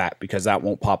desktop for that, because that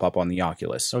won't pop up on the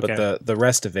Oculus. But the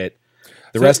rest of it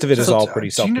is all pretty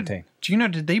self-contained. Do you know,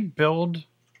 did they build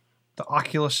the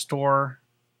Oculus Store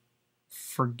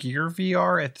for Gear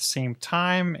VR at the same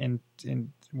time, and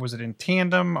was it in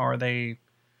tandem, or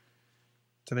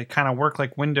do they kind of work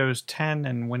like Windows 10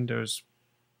 and Windows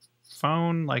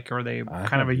Phone? Like, are they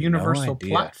kind of a universal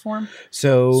platform?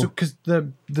 So because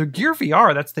the Gear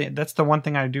VR, that's the one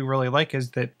thing I do really like,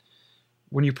 is that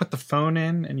when you put the phone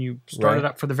in and you start it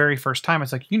up for the very first time,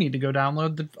 it's like you need to go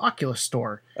download the Oculus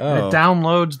Store. And it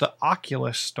downloads the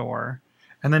Oculus Store.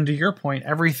 And then, to your point,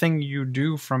 everything you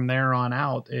do from there on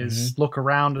out is look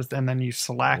around, and then you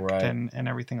select and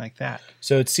everything like that.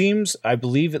 So it seems, I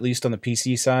believe, at least on the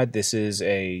PC side, this is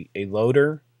a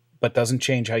loader, but doesn't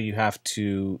change how you have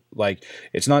to, like,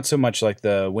 it's not so much like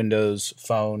the Windows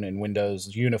Phone and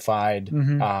Windows Unified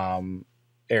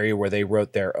area where they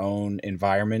wrote their own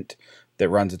environment that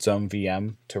runs its own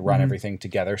VM to run everything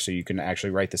together, so you can actually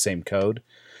write the same code.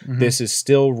 This is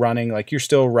still running, like, you're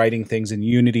still writing things in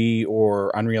Unity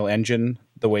or Unreal Engine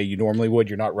the way you normally would.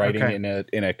 You're not writing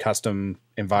in a custom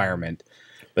environment,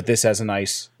 but this has a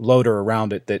nice loader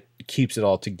around it that keeps it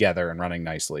all together and running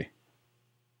nicely.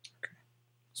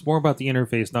 It's more about the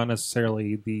interface, not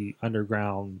necessarily the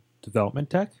underground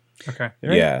development tech. Okay.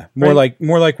 Right? Yeah, more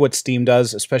like what Steam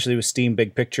does, especially with Steam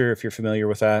Big Picture. If you're familiar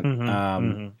with that,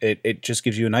 it just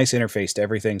gives you a nice interface to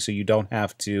everything, so you don't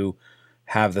have to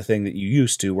have the thing that you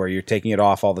used to, where you're taking it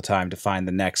off all the time to find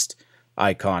the next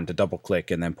icon to double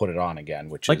click and then put it on again,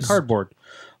 which Like is cardboard.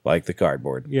 like the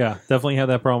cardboard. Yeah, definitely had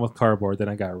that problem with cardboard. Then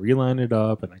I got to reline it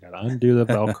up, and I got to undo the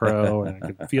Velcro, and I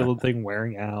could feel the thing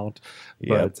wearing out.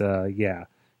 But yeah.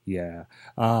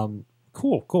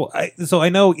 Cool. So I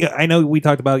know we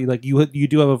talked about like you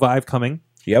do have a Vive coming.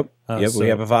 Yep. So- We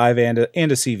have a Vive and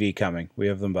a CV coming. We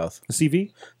have them both. The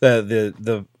CV.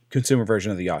 The consumer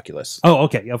version of the Oculus. Oh,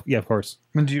 okay. Yeah, of course.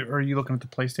 And are you looking at the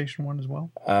PlayStation one as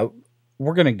well?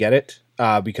 We're gonna get it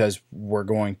because we're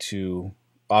going to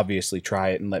obviously try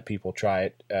it and let people try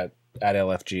it at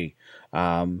LFG.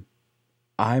 I'm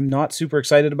not super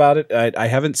excited about it. I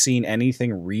haven't seen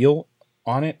anything real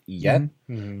on it yet.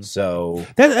 So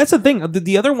That's the thing.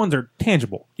 The other ones are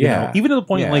tangible. You Yeah. know? Even to the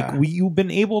point Yeah. like you've been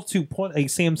able to put a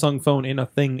Samsung phone in a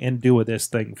thing and do this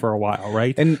thing for a while,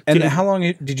 right? and how long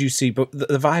did you see? But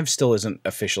the Vive still isn't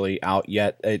officially out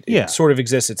yet. It sort of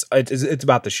exists. It's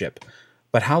about to ship.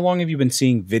 But how long have you been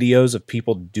seeing videos of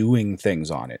people doing things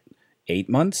on it? 8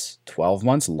 months, 12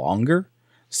 months, longer?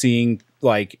 Seeing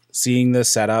the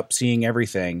setup, seeing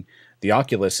everything. The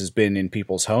Oculus has been in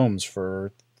people's homes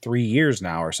for 3 years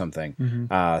now or something,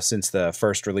 since the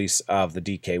first release of the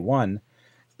DK1.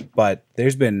 But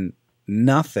there's been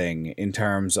nothing in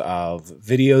terms of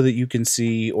video that you can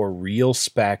see or real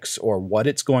specs or what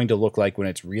it's going to look like when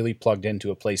it's really plugged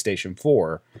into a PlayStation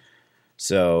 4.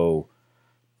 So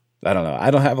I don't know. I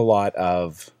don't have a lot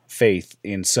of faith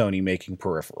in Sony making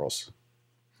peripherals.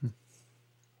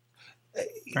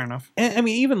 Fair enough. And, I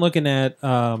mean, even looking at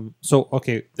so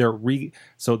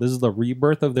this is the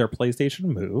rebirth of their PlayStation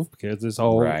Move because it's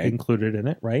all included in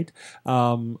it, right?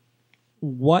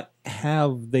 What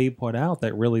have they put out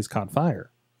that really's caught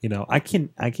fire? You know, I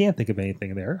can't think of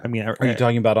anything there. I mean, Are you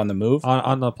talking about on the Move?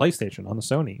 on the PlayStation, on the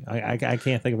Sony? I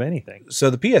can't think of anything. So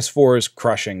the PS4 is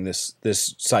crushing this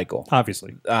cycle.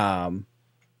 Obviously,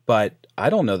 but I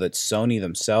don't know that Sony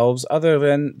themselves, other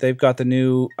than they've got the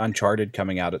new Uncharted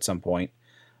coming out at some point.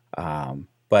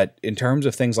 But in terms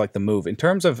of things like the Move, in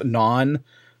terms of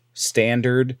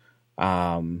non-standard,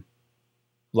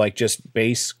 like just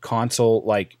base console,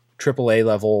 like AAA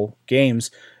level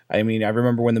games, I mean, I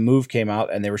remember when the Move came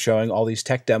out and they were showing all these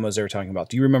tech demos they were talking about.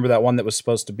 Do you remember that one that was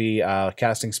supposed to be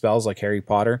casting spells like Harry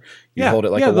Potter? You hold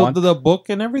it like a wand? the book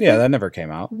and everything? Yeah, that never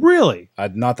came out. Really?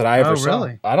 Not that I ever saw.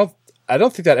 Really? I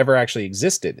don't think that ever actually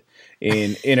existed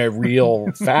in a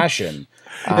real fashion.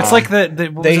 It's like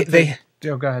they.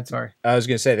 Oh, go ahead. Sorry. I was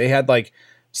gonna say they had like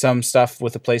some stuff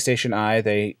with the PlayStation Eye.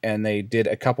 They did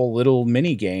a couple little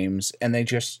mini games and they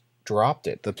just dropped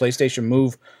it. The PlayStation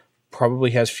Move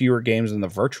probably has fewer games than the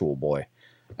Virtual Boy.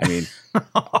 I mean,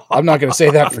 I'm not gonna say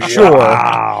that for sure.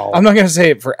 Wow. I'm not gonna say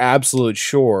it for absolute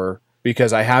sure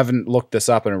because I haven't looked this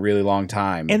up in a really long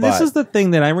time. And this is the thing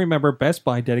that I remember Best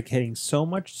Buy dedicating so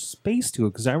much space to,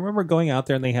 because I remember going out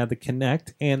there and they had the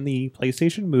Kinect and the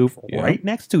PlayStation Move right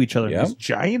next to each other in these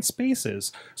giant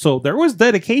spaces. So there was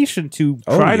dedication to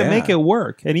try to make it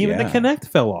work, and even the Kinect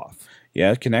fell off.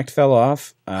 Yeah, Kinect fell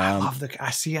off. I love I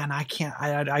see, and I can't.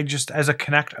 I just, as a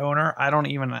Kinect owner,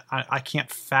 I can't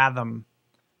fathom.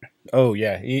 Oh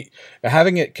yeah,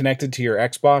 having it connected to your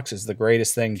Xbox is the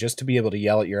greatest thing. Just to be able to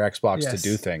yell at your Xbox to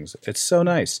do things, it's so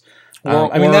nice.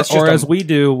 I mean, that's just as we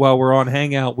do while we're on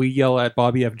Hangout, we yell at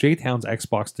Bobby F. J. Town's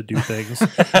Xbox to do things.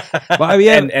 Bobby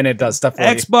F. and it does stuff. For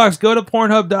Xbox, go to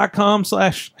Pornhub.com/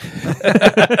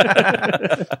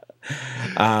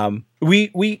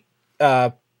 We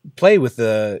play with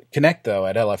the Kinect though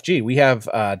at LFG. We have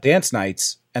dance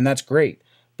nights, and that's great.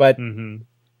 But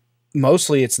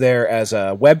mostly it's there as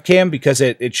a webcam because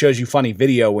it shows you funny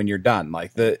video when you're done.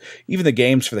 Like even the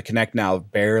games for the Kinect now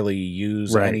barely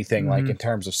use anything like in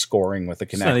terms of scoring with the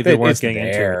Kinect. It's not even worth getting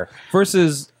into.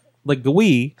 Versus like the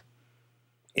Wii,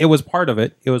 it was part of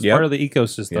it. It was part of the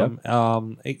ecosystem.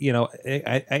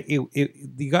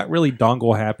 You got really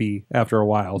dongle happy after a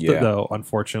while, though.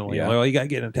 Unfortunately, like, you got to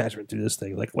get an attachment to this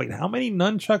thing. Like, wait, how many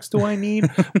nunchucks do I need?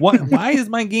 Why is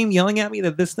my game yelling at me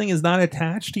that this thing is not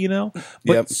attached? You know,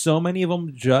 but so many of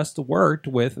them just worked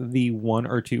with the one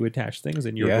or two attached things,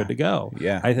 and you're good to go.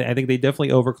 Yeah, I think they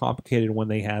definitely overcomplicated when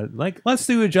they had like, let's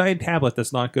do a giant tablet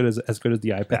that's not good as good as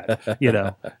the iPad. You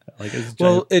know, like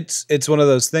it's one of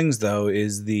those things though.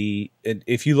 Is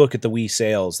if you look at the Wii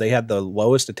sales, they had the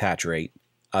lowest attach rate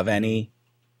of any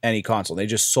console. They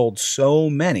just sold so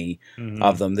many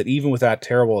of them that even with that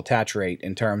terrible attach rate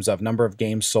in terms of number of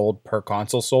games sold per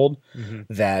console sold,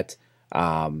 that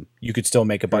you could still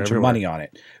make a bunch of money on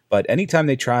it. But anytime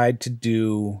they tried to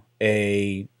do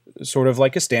a sort of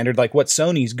like a standard, like what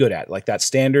Sony's good at, like that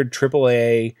standard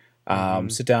AAA,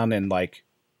 sit down and like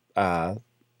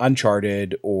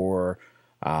Uncharted or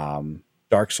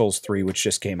Dark Souls 3, which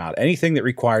just came out, anything that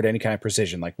required any kind of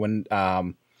precision, like when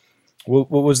what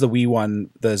was the Wii one,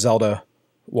 the Zelda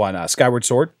one, Skyward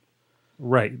Sword?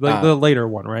 Right, the later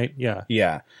one, right? Yeah.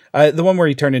 Yeah. The one where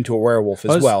he turned into a werewolf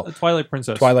as well. Twilight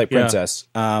Princess. Twilight Princess.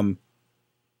 Yeah.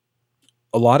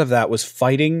 A lot of that was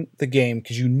fighting the game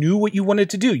because you knew what you wanted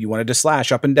to do. You wanted to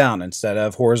slash up and down instead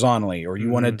of horizontally, or you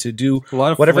wanted to do a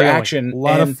lot of whatever flailing. action. A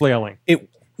lot of flailing. It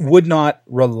would not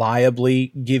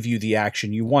reliably give you the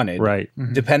action you wanted. Right.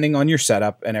 Depending on your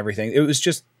setup and everything. It was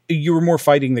just, you were more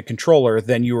fighting the controller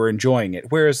than you were enjoying it.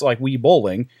 Whereas like Wii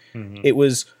Bowling, it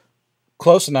was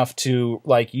close enough to,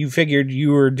 like, you figured you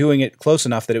were doing it close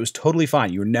enough that it was totally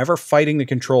fine. You were never fighting the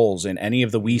controls in any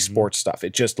of the Wii Sports stuff.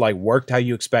 It just like worked how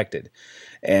you expected.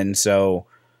 And so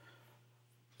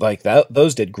like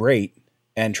those did great,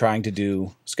 and trying to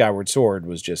do Skyward Sword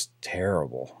was just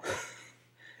terrible.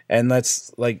 And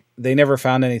that's like, they never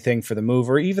found anything for the Move,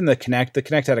 or even the Kinect. The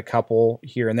Kinect had a couple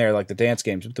here and there, like the dance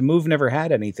games, but the Move never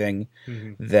had anything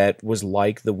that was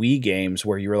like the Wii games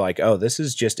where you were like, oh, this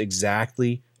is just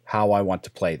exactly how I want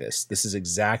to play this. This is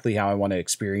exactly how I want to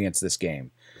experience this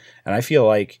game. And I feel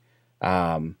like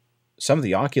some of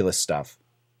the Oculus stuff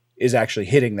is actually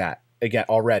hitting that again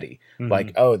already.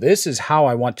 Like, oh, this is how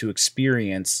I want to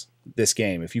experience this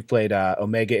game. If you've played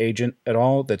Omega Agent at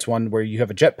all, that's one where you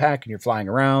have a jetpack and you're flying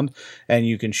around and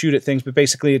you can shoot at things, but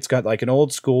basically it's got like an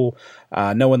old school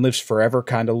No One Lives Forever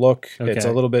kind of look. Okay. It's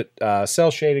a little bit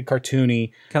cel-shaded,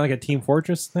 cartoony. Kind of like a Team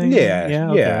Fortress thing? Yeah.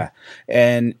 Okay.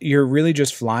 And you're really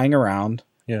just flying around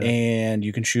and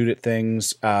you can shoot at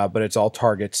things, but it's all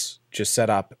targets just set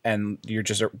up, and you're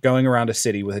just going around a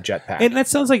city with a jetpack. And that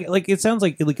sounds like the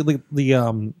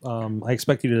I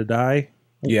Expect You to Die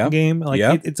game. Like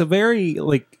it's a very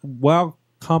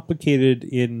complicated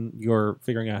in your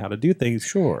figuring out how to do things.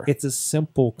 Sure. It's a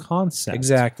simple concept.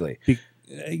 Exactly. And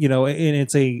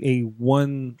it's a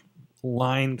one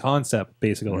line concept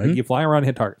basically. Like you fly around and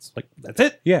hit targets. Like that's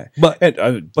it. Yeah. But that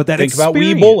think about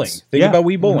Wii Bowling. Think about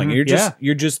Wii Bowling.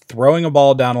 You're just throwing a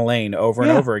ball down a lane over and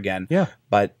over again. Yeah.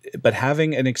 But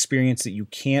having an experience that you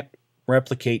can't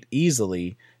replicate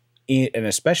easily, and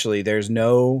especially there's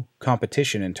no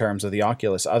competition in terms of the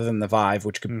Oculus other than the Vive,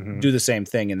 which could do the same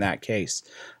thing in that case.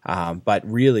 But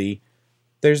really,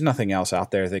 there's nothing else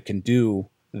out there that can do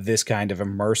this kind of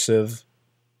immersive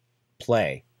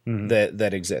play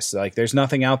that exists. Like, there's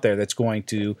nothing out there that's going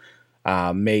to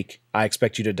make I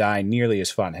Expect You to Die nearly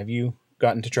as fun. Have you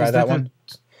gotten to try that one?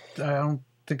 I don't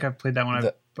think I've played that one.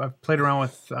 I've played around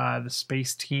with the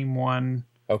Space Team one.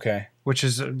 Okay. Which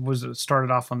was started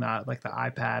off on the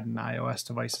iPad and iOS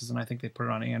devices, and I think they put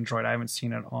it on Android. I haven't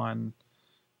seen it on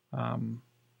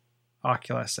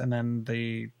Oculus. And then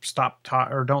the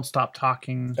Don't Stop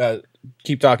Talking.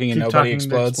 Keep Talking and Nobody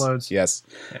Explodes. Yes.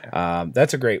 Yeah.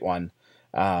 That's a great one.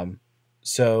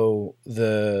 So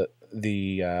the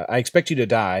I Expect You to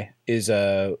Die is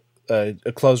a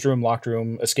closed room, locked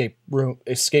room, escape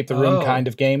the room kind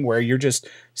of game where you're just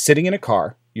sitting in a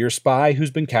car. You're a spy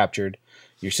who's been captured.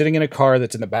 You're sitting in a car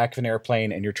that's in the back of an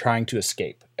airplane and you're trying to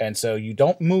escape. And so you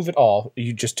don't move at all.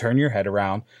 You just turn your head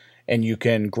around and you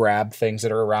can grab things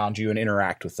that are around you and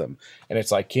interact with them. And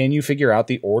it's like, can you figure out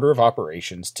the order of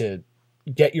operations to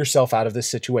get yourself out of this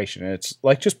situation? And it's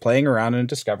like just playing around in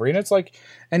Discovery. And it's like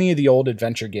any of the old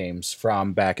adventure games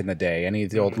from back in the day, any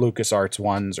of the old LucasArts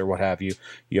ones or what have you.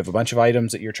 You have a bunch of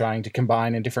items that you're trying to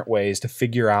combine in different ways to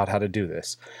figure out how to do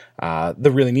this.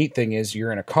 The really neat thing is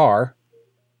you're in a car.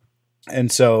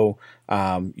 And so,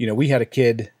 we had a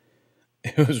kid,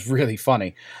 it was really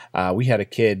funny. We had a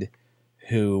kid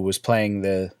who was playing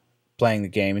the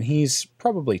game, and he's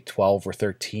probably 12 or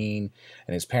 13,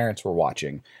 and his parents were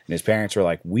watching, and his parents were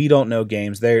like, we don't know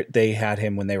games. They had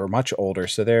him when they were much older,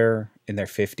 so they're in their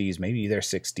 50s, maybe their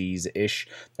 60s-ish.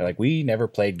 They're like, we never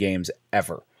played games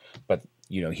ever, but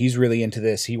he's really into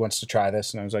this. He wants to try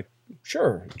this. And I was like,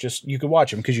 sure, just you could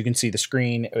watch him because you can see the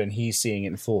screen and he's seeing it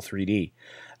in full 3D.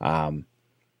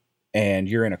 And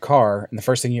you're in a car, and the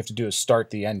first thing you have to do is start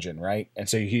the engine, right? And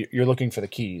so you're looking for the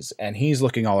keys, and he's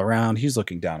looking all around. He's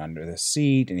looking down under the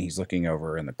seat, and he's looking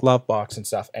over in the glove box and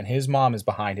stuff. And his mom is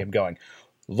behind him going,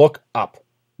 look up,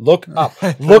 look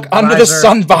under the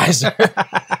sun visor.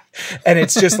 And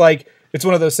it's just like, it's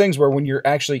one of those things where when you're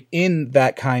actually in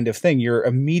that kind of thing, you're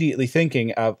immediately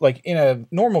thinking of, like, in a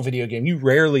normal video game, you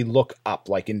rarely look up,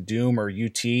 like in Doom or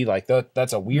UT. Like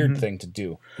that's a weird thing to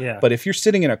do. Yeah. But if you're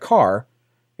sitting in a car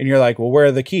and you're like, well, where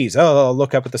are the keys? Oh, I'll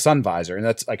look up at the sun visor, and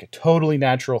that's like a totally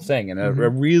natural thing and a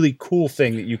really cool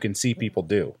thing that you can see people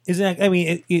do. Isn't I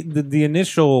mean, the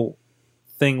initial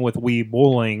thing with Wii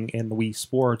Bowling and the Wii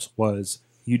Sports was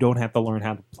you don't have to learn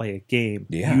how to play a game.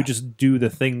 Yeah. You just do the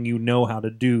thing you know how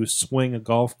to do, swing a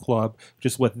golf club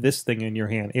just with this thing in your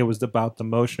hand. It was about the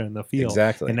motion and the feel.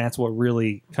 Exactly. And that's what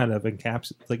really kind of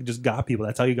just got people.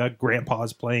 That's how you got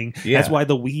grandpas playing. Yeah. That's why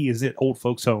the Wii is at old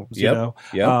folks' homes, you know?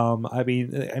 Yep. I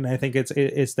mean, and I think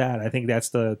it's that. I think that's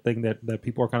the thing that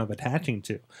people are kind of attaching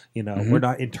to. You know, we're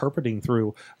not interpreting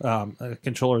through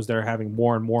controllers that are having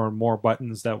more and more and more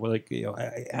buttons that were like, you know,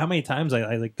 how many times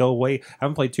I like go away. I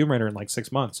haven't played Tomb Raider in like 6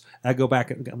 months. I go back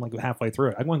and I'm like halfway through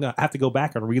it. I'm going to have to go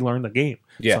back and relearn the game.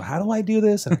 Yeah. So how do I do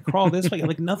this? And I crawl this way.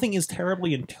 Like nothing is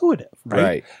terribly intuitive,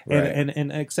 right?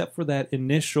 And except for that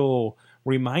initial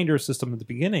reminder system at the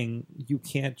beginning, you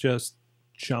can't just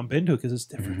jump into it because it's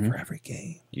different for every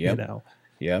game. Yep. You know?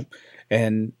 Yep.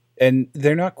 And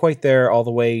they're not quite there all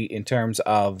the way in terms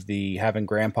of the having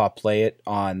grandpa play it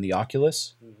on the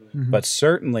Oculus, but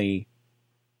certainly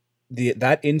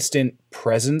that instant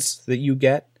presence that you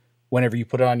get whenever you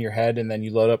put it on your head and then you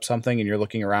load up something and you're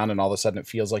looking around and all of a sudden it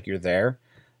feels like you're there,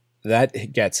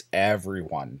 that gets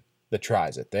everyone that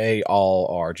tries it. They all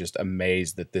are just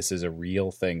amazed that this is a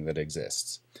real thing that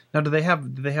exists. Now, do they have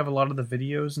a lot of the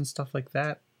videos and stuff like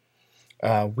that?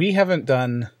 We haven't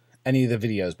done any of the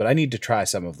videos, but I need to try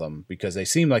some of them because they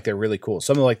seem like they're really cool.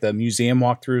 Some of like the museum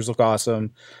walkthroughs look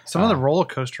awesome. Some of the roller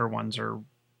coaster ones are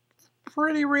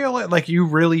pretty real. Like you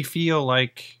really feel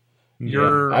like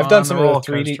you're. I've done some of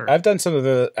the 3D. Coaster. I've done some of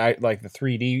the like the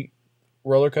 3D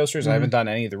roller coasters. I haven't done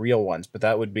any of the real ones, but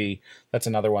that's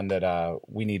another one that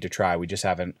we need to try. We just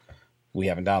haven't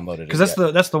downloaded it. Because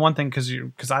that's the one thing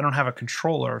because I don't have a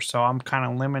controller, so I'm kind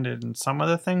of limited in some of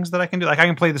the things that I can do. Like I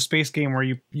can play the space game where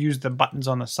you use the buttons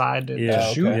on the side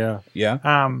to shoot. Okay.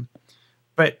 Yeah.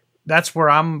 But that's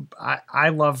where I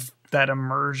love that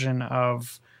immersion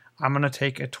of I'm going to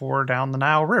take a tour down the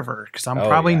Nile River because I'm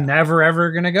probably never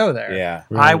ever going to go there. Yeah.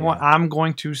 I'm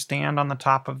going to stand on the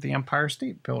top of the Empire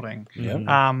State Building.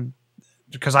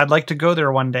 Because I'd like to go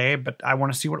there one day, but I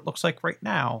want to see what it looks like right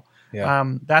now. Yeah.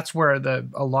 That's where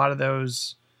a lot of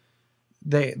those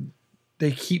they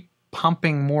keep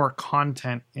pumping more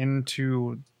content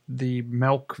into the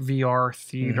Milk VR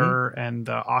theater and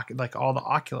the like all the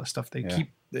Oculus stuff.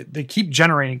 They keep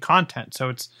generating content, so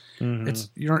it's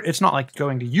not like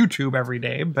going to YouTube every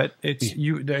day, but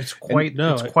it's quite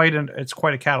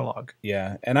a catalog.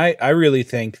 Yeah, and I really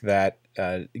think that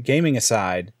gaming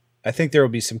aside, I think there will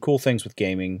be some cool things with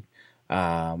gaming.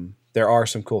 There are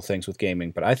some cool things with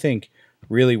gaming, but I think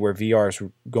really where VR is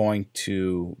going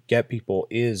to get people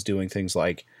is doing things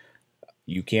like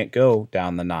you can't go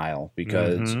down the Nile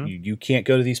because you can't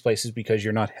go to these places because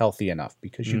you're not healthy enough,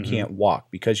 because you can't walk,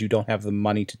 because you don't have the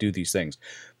money to do these things,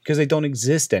 because they don't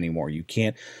exist anymore. You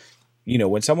can't,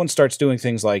 when someone starts doing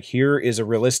things like here is a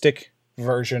realistic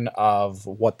version of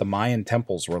what the Mayan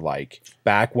temples were like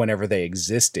back whenever they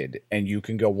existed, and you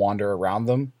can go wander around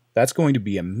them. That's going to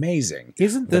be amazing.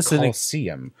 Isn't this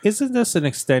Colosseum? Isn't this an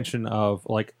extension of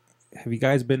like? Have you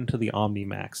guys been to the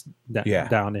OmniMax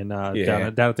down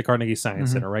at the Carnegie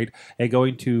Science Center, right? And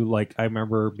going to I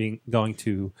remember going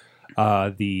to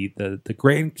the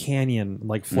Grand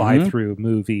Canyon fly through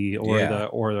movie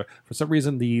or for some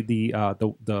reason the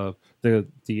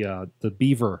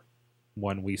beaver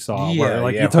one we saw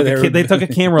where they took a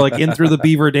camera in through the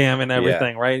beaver dam and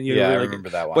everything, right? I remember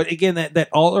that one. But again, that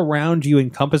all around you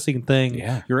encompassing thing,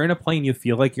 you're in a plane, you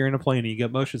feel like you're in a plane and you get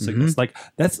motion sickness.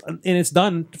 And it's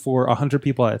done for 100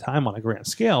 people at a time on a grand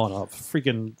scale on a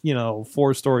freaking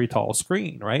 4-story tall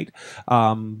screen, right?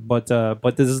 But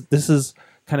this is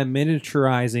kind of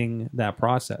miniaturizing that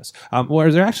process.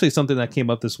 There's actually something that came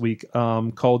up this week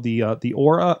called the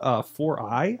Orah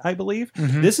 4i, I believe.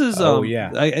 This is I'm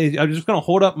just going to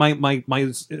hold up my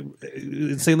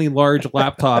insanely large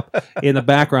laptop in the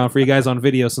background for you guys on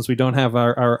video since we don't have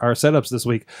our setups this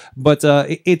week. But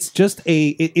it's just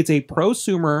it's a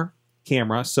prosumer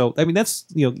camera. So I mean that's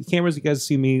cameras you guys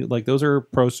see me those are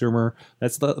prosumer.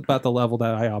 That's about the level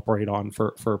that I operate on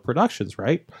for productions,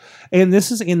 right? And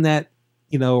this is in that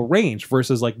range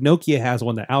versus Nokia has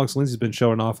one that Alex Lindsay's been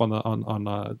showing off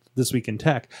on This Week in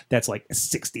Tech that's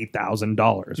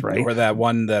 $60,000, right? Or that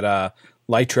one that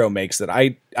Lytro makes that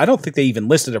I don't think they even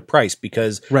listed a price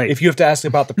because Right. if you have to ask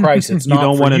about the price, it's You not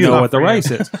don't for want to you. know what the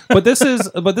price is. But this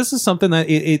is something that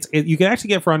you can actually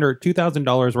get for under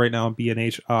 $2,000 right now in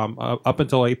B&H up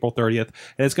until April 30th,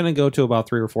 and it's going to go to about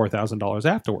 $3,000 or $4,000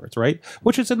 afterwards, right?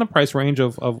 Which is in the price range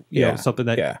of you know, something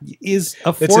that is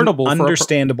affordable, it's an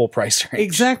understandable price range.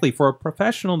 Exactly, for a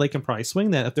professional, they can probably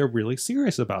swing that if they're really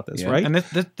serious about this, right? And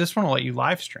this one will let you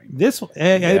live stream. This,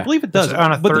 I believe it does. It's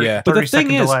on a but 30 but the thing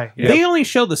 30-second is, delay. they only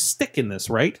show the stick in this,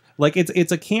 right? Like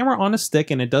it's a camera on a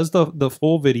stick, and it does the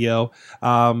full video,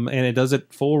 and it does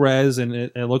it full res, and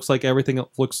it looks like everything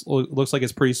looks like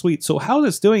it's pretty sweet. So how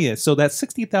it's doing it? So that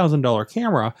 $60,000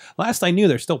 camera, last I knew,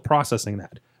 they're still processing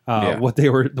that. What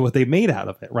they made out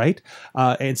of it, right?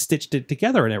 And stitched it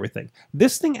together and everything.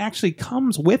 This thing actually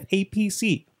comes with a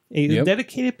PC. A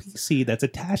dedicated PC that's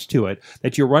attached to it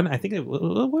that you run. I think what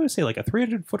do I say, like a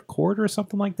 300-foot cord or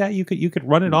something like that. You could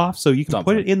run it off, so you can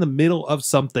put it in the middle of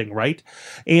something, right?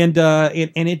 And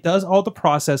it does all the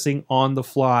processing on the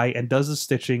fly and does the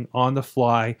stitching on the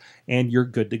fly, and you're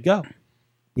good to go.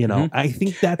 You know, I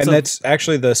think that's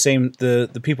actually the same.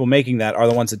 The people making that are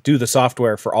the ones that do the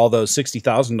software for all those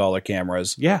 $60,000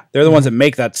 cameras. Yeah, they're the ones that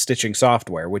make that stitching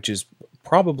software, which is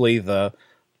probably the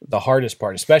hardest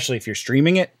part, especially if you're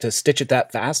streaming it, to stitch it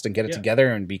that fast and get it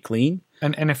together and be clean.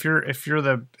 And if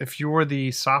you're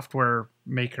the software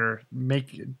maker,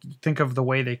 think of the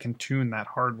way they can tune that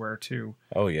hardware too.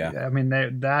 Oh yeah. I mean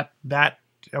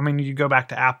you go back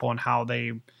to Apple and how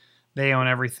they own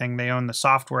everything. They own the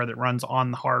software that runs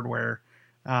on the hardware,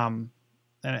 and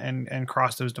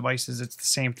across those devices. It's the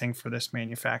same thing for this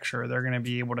manufacturer. They're going to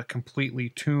be able to completely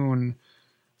tune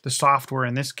the software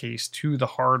in this case to the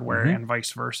hardware and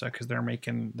vice versa, because they're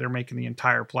making the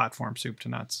entire platform soup to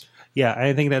nuts. Yeah,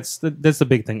 I think that's the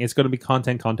big thing. It's going to be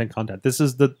content. This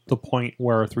is the point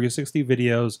where 360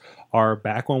 videos are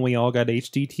back when we all got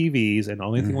HD TVs, and the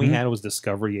only thing we had was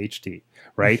Discovery HD,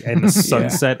 right? And the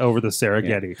sunset over the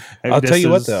Serengeti. I'll tell you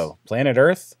what, though, Planet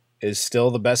Earth is still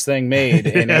the best thing made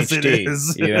in Yes, HD. it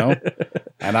is. You know,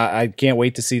 and I can't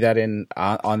wait to see that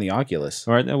on the Oculus.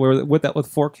 All right, and we're with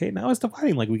 4K now. It's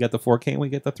dividing. Like we got the 4K and we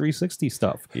get the 360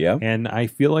 stuff. Yeah, and I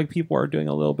feel like people are doing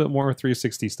a little bit more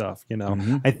 360 stuff. You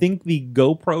know, I think the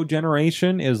GoPro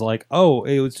generation is like, oh,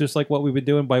 it was just like what we've been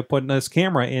doing by putting this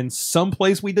camera in some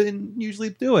place we didn't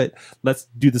usually do it. Let's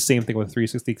do the same thing with a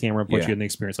 360 camera and put you in the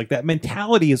experience. Like that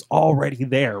mentality is already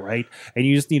there, right? And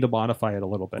you just need to modify it a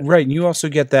little bit, right? And you also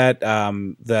get that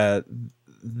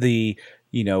the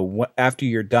you know, after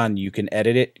you're done, you can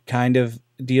edit it kind of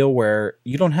deal where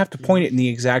you don't have to point it in the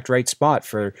exact right spot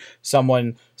for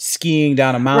someone skiing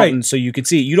down a mountain so you can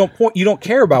see it. You don't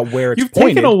care about where it's pointed.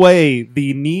 You've taken away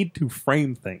the need to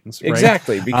frame things, right?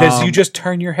 Exactly, because you just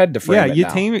turn your head to frame it. Yeah,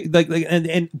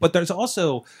 you but there's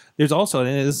also and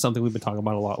this is something we've been talking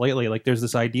about a lot lately. Like there's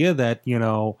this idea that, you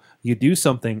know, you do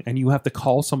something and you have to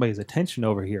call somebody's attention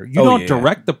over here. You don't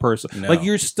direct the person. No. Like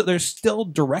there's still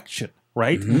direction.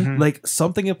 Right, like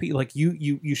something like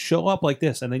you show up like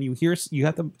this, and then you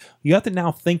have to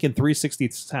now think in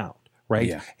 360 sound,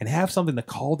 right? And have something to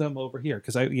call them over here.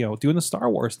 Because doing the Star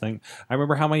Wars thing, I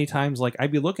remember how many times like I'd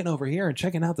be looking over here and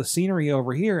checking out the scenery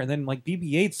over here, and then like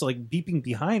BB-8's like beeping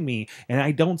behind me, and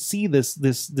I don't see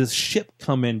this ship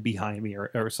come in behind me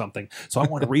or something. So I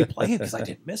want to replay it because I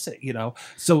didn't miss it, you know.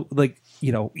 So like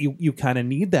you kind of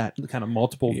need that kind of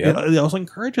multiple. It also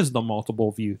encourages the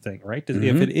multiple view thing, right?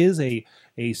 If it is a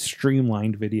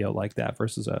streamlined video like that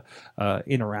versus a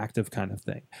interactive kind of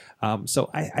thing. So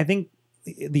I think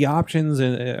the options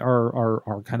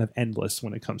are kind of endless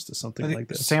when it comes to something like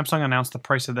this. Samsung announced the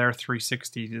price of their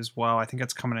 360 as well. I think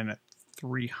it's coming in at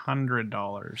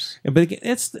 $300.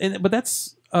 But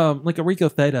that's like a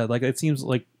Ricoh Theta. Like it seems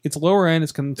like it's lower end,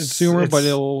 it's consumer, but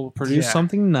it'll produce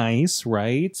something nice,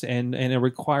 right? And it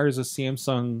requires a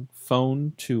Samsung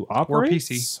phone to operate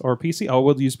or PC. Oh,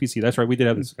 we'll use PC. That's right. We did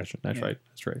have this discussion. That's right.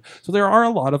 So there are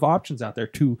a lot of options out there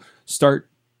to start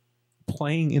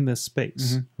playing in this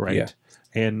space, right? Yeah.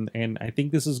 And I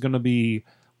think this is going to be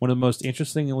one of the most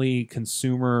interestingly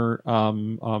consumer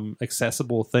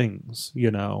accessible things.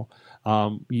 You know,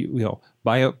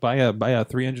 buy a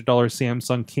 $300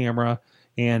 Samsung camera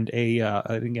and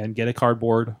again get a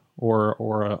cardboard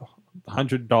or a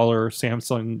 $100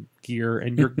 Samsung gear,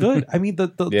 and you're good. I mean,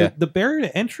 the barrier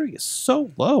to entry is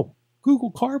so low.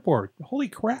 Google Cardboard, holy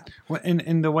crap! Well,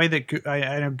 in the way that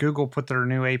I know Google put their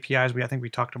new APIs, I think we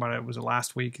talked about it. Was it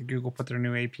last week? Google put their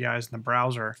new APIs in the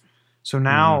browser, so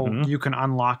now you can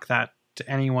unlock that to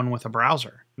anyone with a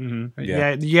browser.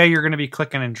 Yeah, you're going to be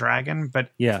clicking and dragging, but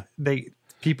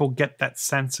people get that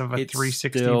sense of a It's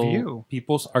 360 still- view.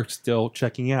 People are still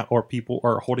checking out, or people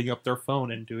are holding up their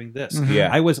phone and doing this.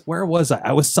 Yeah. Where was I?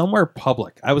 I was somewhere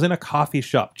public. I was in a coffee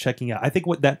shop checking out. I think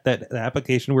what that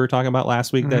application we were talking about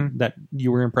last week that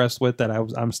you were impressed with, that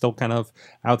I'm still kind of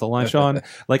out to lunch on.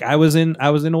 Like I was in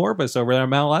Orbis over there in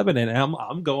Mount Lebanon, and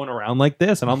I'm going around like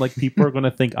this, and I'm like, people are going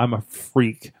to think I'm a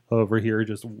freak over here,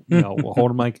 just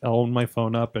holding my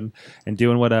phone up and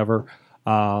doing whatever.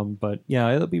 But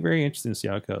yeah, it'll be very interesting to see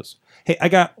how it goes. Hey, I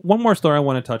got one more story I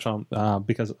want to touch on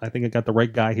because I think I got the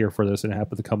right guy here for this, and it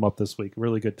happened to come up this week.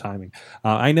 Really good timing.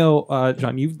 I know,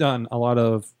 John, you've done a lot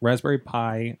of Raspberry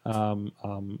Pi kind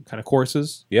of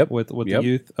courses with the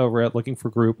youth over at Looking for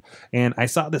Group, and I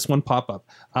saw this one pop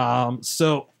up.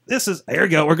 So this is, there we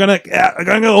go. We're gonna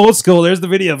go old school. There's the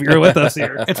video if you're with us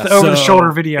here. It's the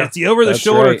over-the-shoulder video. It's the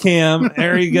over-the-shoulder right. cam.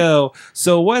 There you go.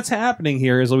 So what's happening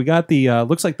here is we got the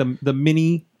looks like the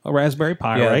mini Raspberry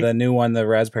Pi, right? the new one, the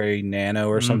Raspberry Nano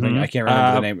or something. I can't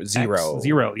remember the name. Zero.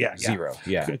 Zero, yeah. Zero,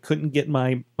 yeah. Couldn't get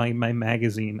my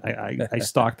magazine. I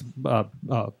stocked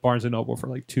Barnes & Noble for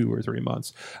like 2 or 3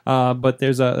 months. But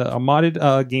there's a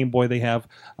modded Game Boy they have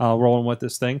rolling with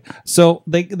this thing. So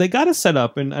they got it set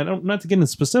up, and I don't, not to get into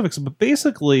specifics, but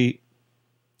basically,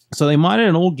 so they modded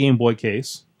an old Game Boy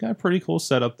case. Got a pretty cool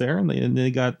setup there, and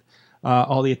they got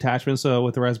all the attachments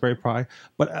with the Raspberry Pi.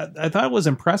 But I thought what was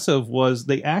impressive was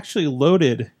they actually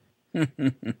loaded,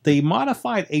 they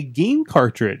modified a game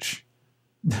cartridge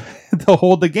to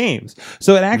hold the games.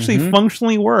 So it actually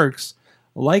functionally works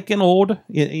like an old,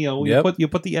 you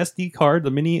put the SD card,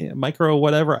 the micro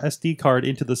whatever SD card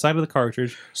into the side of the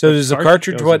cartridge. So does the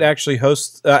cartridge what actually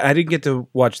hosts? I didn't get to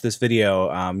watch this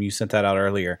video. You sent that out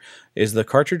earlier. Is the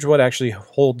cartridge what actually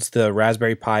holds the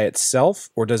Raspberry Pi itself,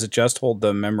 or does it just hold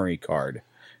the memory card?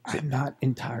 I'm not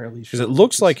entirely sure. Because it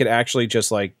looks like it actually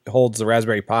just like holds the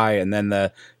Raspberry Pi, and then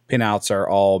the pinouts are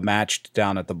all matched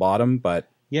down at the bottom. But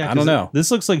yeah, I don't know.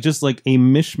 This looks like just like a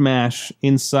mishmash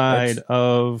inside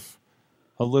of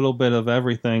a little bit of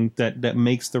everything that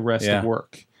makes the rest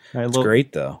work. It's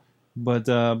great though. But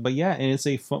yeah, and it's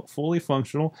a fully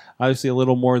functional. Obviously, a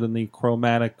little more than the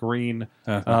chromatic green,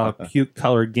 puke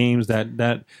colored games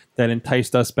that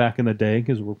enticed us back in the day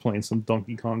because we're playing some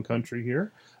Donkey Kong Country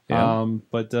here. Yeah.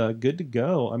 But good to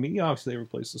go. I mean, obviously they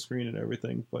replaced the screen and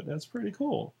everything, but that's pretty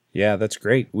cool. Yeah, that's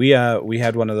great. We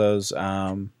had one of those.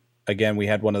 Again, we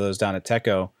had one of those down at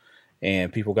Techo,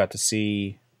 and people got to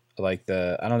see like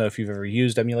I don't know if you've ever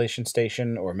used Emulation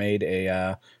Station or made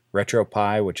a Retro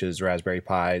Pi, which is Raspberry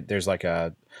Pi. There's like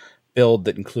a build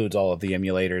that includes all of the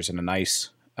emulators in a nice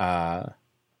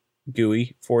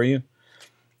GUI for you,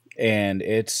 and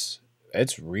it's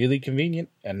really convenient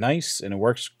and nice, and it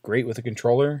works great with a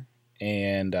controller,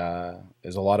 and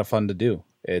is a lot of fun to do.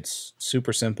 It's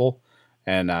super simple,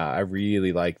 and I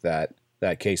really like that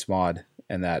case mod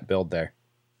and that build there.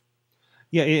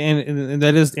 Yeah, and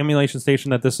that is the Emulation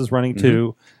Station that this is running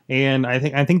to, and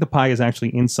I think the Pi is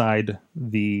actually inside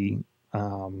the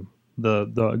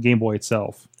Game Boy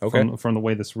itself. Okay. From the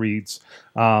way this reads,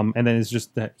 and then it's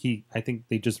just that he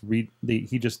just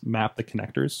mapped the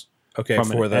connectors. Okay,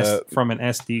 from an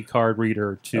SD card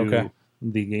reader to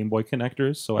the Game Boy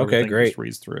connectors, so everything just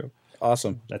reads through.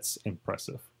 Awesome, that's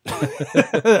impressive.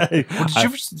 Did you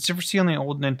ever see on the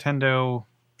old Nintendo?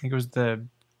 I think it was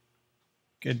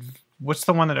what's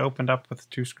the one that opened up with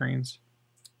 2 screens?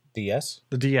 DS.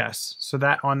 The DS. So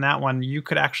that on that one, you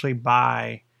could actually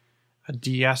buy a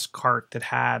DS cart that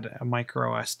had a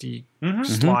micro SD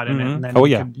slot in it, and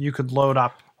then you could load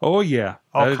up. Oh yeah,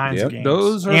 all kinds of games.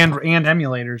 Those are, and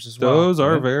emulators as well. Those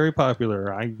are very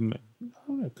popular. I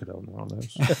could own one of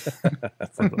those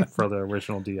for the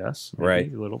original DS,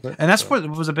 right? A little bit, and that's what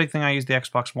was a big thing I used the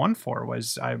Xbox One for.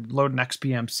 Was I load an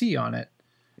XBMC on it.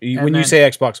 When you say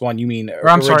Xbox One, you mean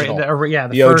I'm sorry, the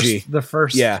OG, the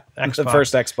first Xbox. The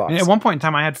first Xbox. And at one point in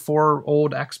time, I had 4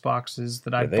 old Xboxes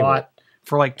that I bought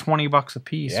for like $20 a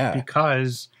piece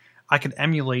because I could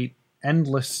emulate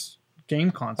endless game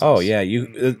consoles. Oh yeah,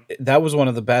 that was one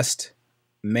of the best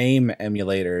MAME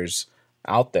emulators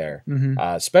out there,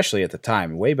 especially at the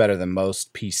time. Way better than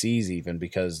most PCs, even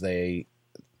because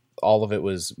all of it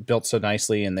was built so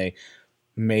nicely, and they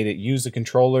made it use the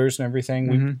controllers and everything.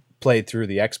 We played through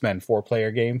the X-Men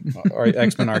 4-player game or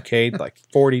X-Men Arcade like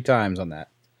 40 times on that.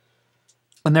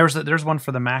 And there's one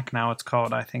for the Mac now. It's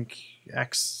called, I think,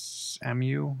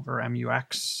 XMU or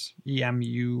MUX.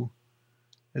 EMU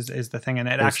is the thing, and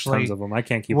it there's actually tons of them. I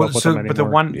can't keep up with them anymore.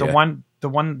 But the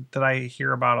one that I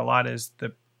hear about a lot is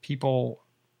that people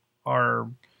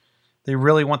they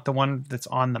really want the one that's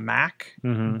on the Mac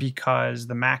because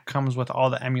the Mac comes with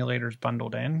all the emulators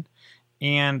bundled in.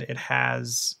 and it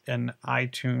has an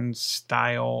iTunes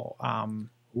style.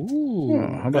 Ooh,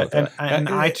 how about that? An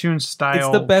iTunes style.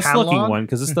 It's the best catalog. looking one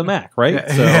because it's the Mac, right?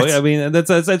 Yeah. So I mean,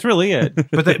 that's really it.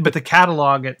 But the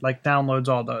catalog, it like downloads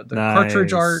all the Nice.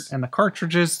 cartridge art, and the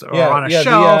cartridges are Yeah, on a yeah,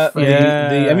 shelf. The,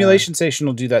 the emulation station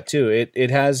will do that too.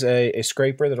 It has a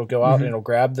scraper that'll go out and it'll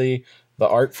grab the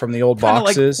art from the old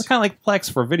boxes. Kind of like Plex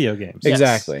for video games.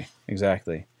 Exactly.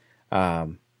 Yeah,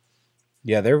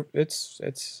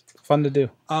 it's fun to do.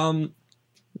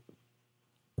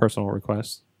 Personal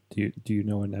request. Do you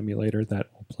know an emulator that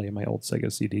will play my old Sega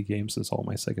CD games since all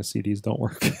my Sega CDs don't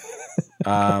work?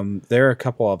 There are a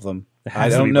couple of them. There I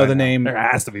has to don't be know by the now. name. There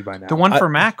has to be by now. The one for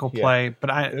Mac will yeah. play,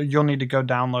 but you'll need to go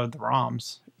download the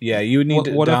ROMs. Yeah, you would need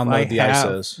to download the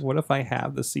ISOs. What if I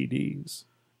have the CDs?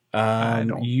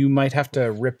 You might have to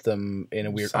rip them in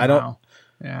a weird. Somehow.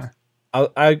 Yeah. I'll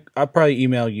probably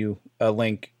email you a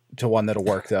link to one that'll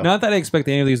work though. Not that I expect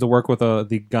any of these to work with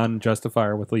the gun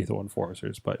justifier with Lethal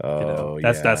Enforcers, but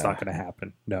that's not going to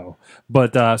happen. No,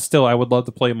 but still, I would love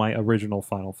to play my original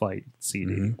Final Fight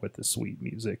CD with the sweet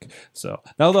music. So,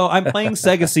 although I'm playing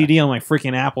Sega CD on my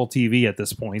freaking Apple TV at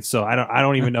this point, so I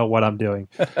don't even know what I'm doing.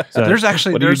 So, There's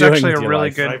actually what are you doing a with your really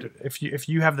life? good if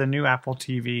you have the new Apple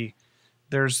TV,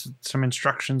 there's some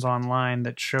instructions online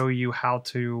that show you how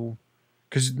to,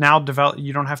 because now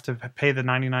you don't have to pay the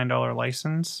 $99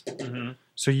 license,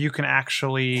 so you can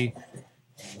actually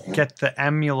get the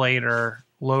emulator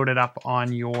loaded up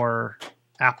on your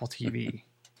Apple TV,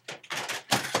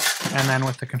 and then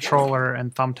with the controller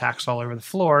and thumbtacks all over the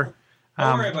floor.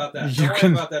 Don't worry about that. You Don't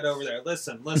can- worry about that over there.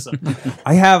 Listen.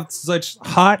 I have such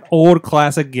hot old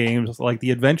classic games like The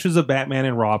Adventures of Batman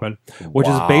and Robin, which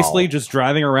is basically just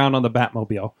driving around on the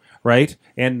Batmobile, right?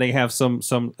 And they have some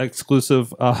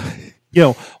exclusive,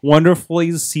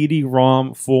 wonderfully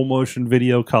CD-ROM, full motion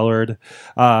video colored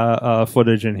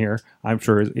footage in here. I'm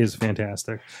sure is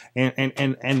fantastic,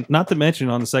 and not to mention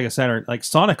on the Sega Saturn, like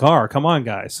Sonic R. Come on,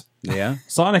 guys, Yeah,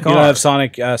 Sonic you R. don't have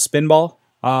Sonic Spinball.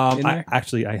 I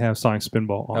have Sonic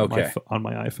Spinball on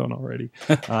my iPhone already.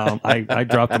 I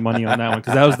dropped the money on that one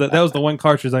because that was the one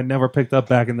cartridge I never picked up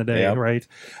back in the day, right?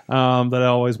 That I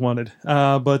always wanted. Just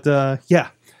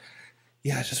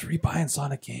rebuying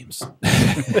Sonic games.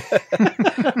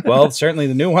 Well, certainly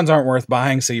the new ones aren't worth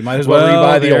buying, so you might as well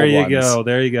rebuy the old ones.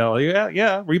 There you go.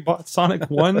 Yeah. Rebought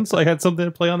Sonic 1, so I had something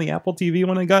to play on the Apple TV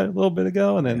when I got it a little bit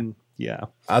ago, and then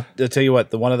I'll tell you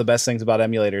what, one of the best things about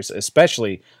emulators,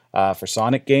 especially for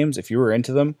Sonic games, if you were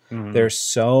into them, there's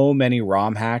so many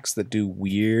ROM hacks that do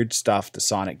weird stuff to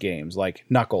Sonic games, like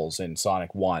Knuckles in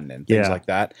Sonic 1 and things like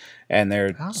that. And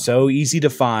they're so easy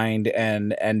to find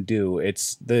and do.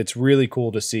 It's really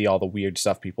cool to see all the weird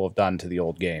stuff people have done to the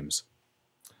old games.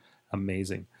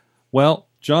 amazing. Well,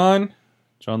 John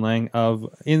Lange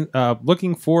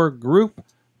looking for Group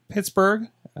Pittsburgh,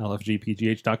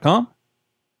 lfgpgh.com.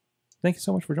 Thank you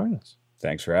so much for joining us.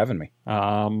 Thanks for having me.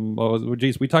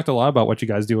 We talked a lot about what you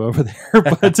guys do over there,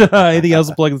 but anything else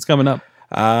to plug that's coming up?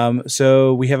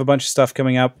 So we have a bunch of stuff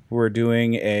coming up. We're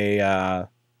doing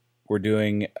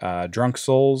Drunk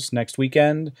Souls next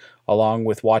weekend, along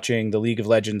with watching the League of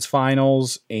Legends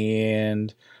finals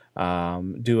and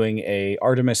doing a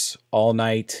Artemis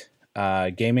all-night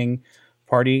gaming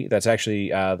party. That's actually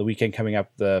the weekend coming up,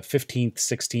 the 15th,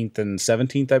 16th, and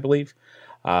 17th, I believe.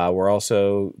 We're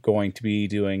also going to be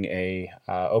doing a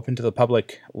open to the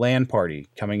public LAN party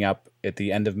coming up at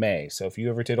the end of May. So if you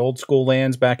ever did old school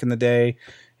LANs back in the day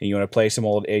and you want to play some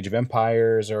old Age of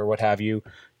Empires or what have you,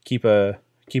 keep an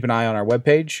eye on our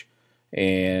webpage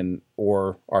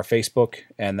or our Facebook,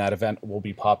 and that event will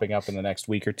be popping up in the next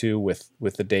week or two with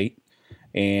the date.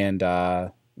 And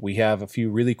we have a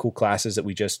few really cool classes that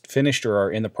we just finished or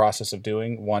are in the process of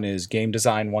doing. One is Game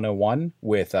Design 101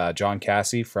 with John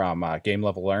Cassie from Game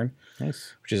Level Learn,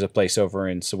 Nice. which is a place over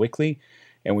in Sewickley.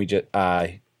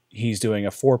 And he's doing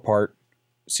a 4-part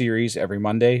series every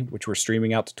Monday, which we're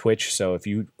streaming out to Twitch. So if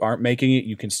you aren't making it,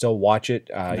 you can still watch it.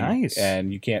 Nice.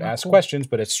 And you can't ask questions,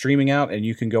 but it's streaming out, and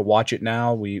you can go watch it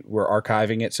now. We're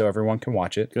archiving it so everyone can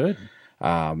watch it. Good.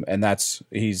 And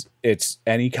it's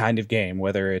any kind of game,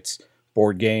 whether it's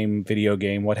board game, video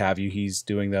game, what have you. He's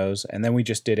doing those. And then we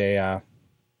just did a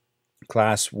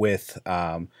class with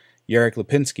Jarek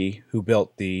Lipinski, who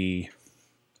built the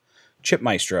Chip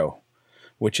Maestro,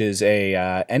 which is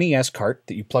a NES cart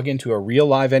that you plug into a real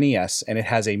live NES, and it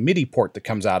has a MIDI port that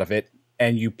comes out of it,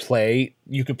 and you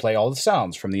can play all the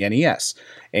sounds from the NES.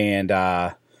 And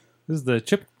This is the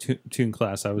chip tune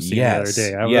class I was seeing Yes,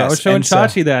 the other day. yes. I was showing And so-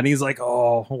 Chachi that, and he's like,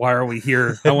 "Oh, why are we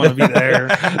here? I want to be there."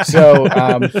 So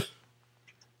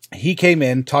he came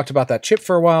in, talked about that chip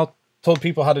for a while, told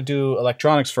people how to do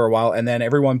electronics for a while, and then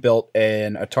everyone built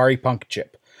an Atari Punk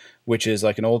chip, which is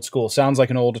like an old school, sounds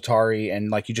like an old Atari, and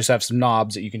like you just have some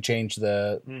knobs that you can change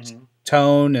the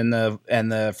tone and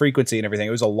the frequency and everything.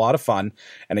 It was a lot of fun.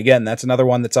 And again, that's another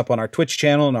one that's up on our Twitch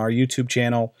channel and our YouTube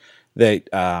channel that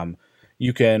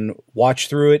you can watch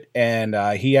through it. And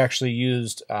he actually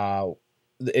used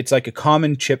it's like a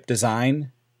common chip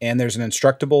design, and there's an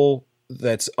instructable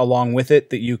that's along with it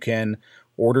that you can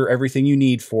order everything you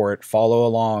need for it, follow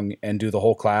along, and do the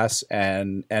whole class,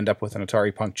 and end up with an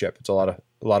Atari Punk chip. It's a lot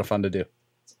of fun to do.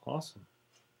 That's awesome.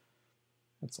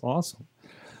 That's awesome.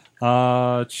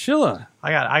 Chilla.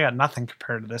 I got nothing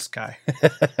compared to this guy.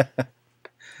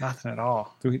 Nothing at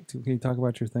all. Can you talk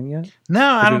about your thing yet? No,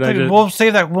 I don't think we'll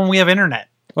save that when we have internet.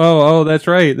 Oh, that's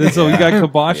right. So we got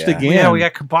kiboshed again. Yeah, we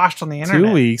got kiboshed on the internet.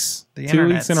 2 weeks. 2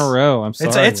 weeks in a row. I'm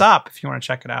sorry. It's up if you want to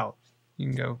check it out.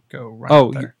 You can go run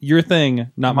up there. Your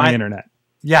thing, not my internet.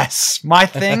 Yes, my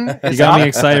thing. You got me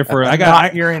excited for it.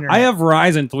 Your internet. I have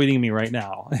Verizon tweeting me right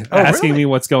now, asking me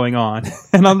what's going on,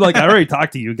 and I'm like, I already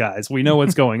talked to you guys. We know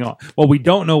what's going on. Well, we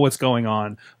don't know what's going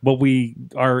on, but we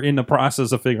are in the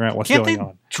process of figuring out what's going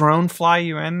on. Drone fly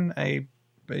you in a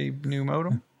new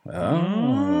modem?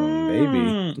 Oh,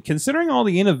 maybe. Considering all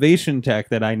the innovation tech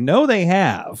that I know they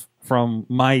have from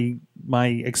my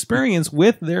experience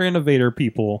with their innovator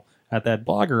people at that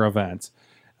blogger event.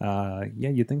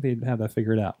 You'd think they'd have that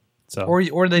figured out. So,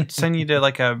 or they'd send you to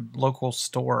like a local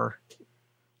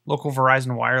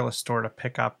Verizon wireless store to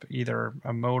pick up either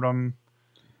a modem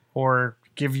or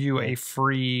give you a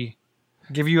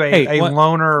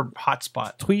loaner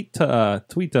hotspot. Tweet to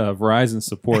Verizon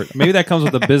support. Maybe that comes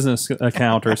with a business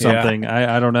account or something.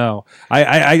 I don't know.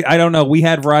 I don't know. We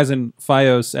had Verizon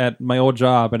Fios at my old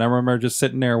job, and I remember just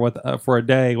sitting there for a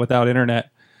day without internet.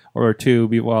 Or two,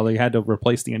 while they had to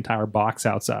replace the entire box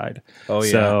outside. Oh,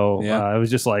 yeah. So it was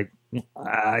just like,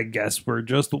 I guess we're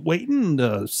just waiting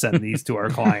to send these to our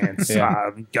clients.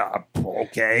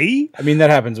 Okay. I mean, that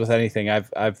happens with anything.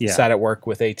 I've sat at work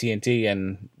with AT&T,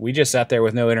 and we just sat there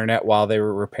with no internet while they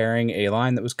were repairing a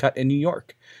line that was cut in New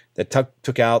York that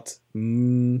took out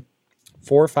 4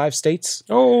 or 5 states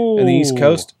in the East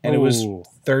Coast, and it was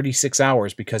 36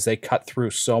 hours because they cut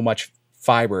through so much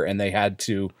fiber, and they had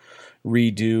to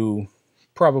redo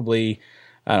probably,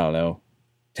 I don't know,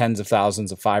 tens of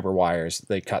thousands of fiber wires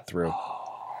they cut through.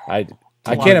 I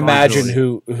can't imagine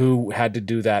who had to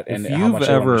do that and how much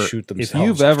they want to shoot themselves. If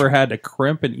you've ever had to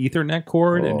crimp an Ethernet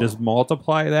cord and just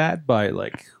multiply that by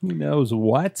like who knows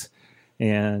what,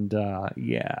 and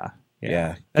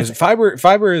because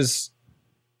fiber is,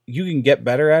 you can get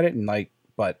better at it, and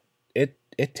but it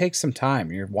takes some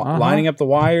time. You're lining up the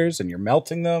wires, and you're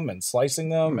melting them and slicing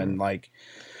them and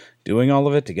doing all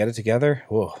of it to get it together.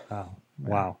 Whoa.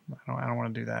 Wow. I don't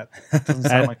want to do that.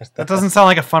 That doesn't sound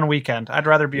like a fun weekend. I'd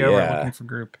rather be over looking for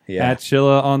group. Yeah. At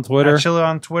Chilla on Twitter.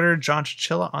 John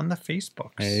Chilla on the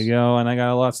Facebook. There you go. And I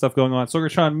got a lot of stuff going on.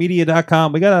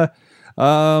 SorgatronMedia.com. We got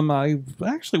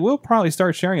we'll probably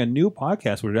start sharing a new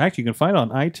podcast, which actually you can find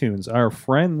on iTunes. Our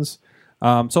friends.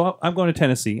 So I'm going to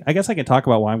Tennessee. I guess I can talk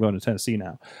about why I'm going to Tennessee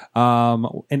now.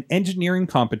 An engineering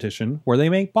competition where they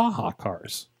make Baja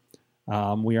cars.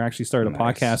 We are actually starting a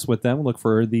podcast with them. Look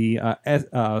for the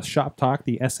Shop Talk,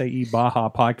 the SAE Baja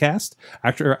podcast.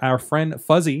 Actually, our friend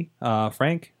Fuzzy,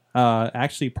 Frank,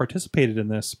 actually participated in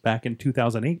this back in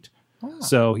 2008.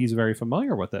 So he's very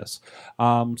familiar with this.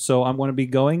 So I'm going to be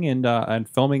going and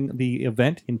filming the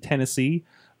event in Tennessee.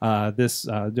 Been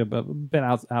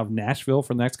out of Nashville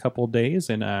for the next couple of days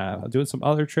and doing some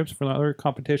other trips for other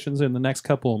competitions in the next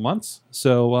couple of months.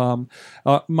 So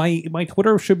my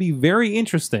Twitter should be very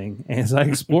interesting as I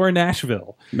explore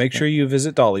Nashville. Make sure you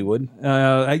visit Dollywood.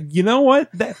 You know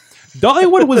what?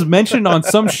 Dollywood was mentioned on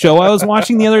some show I was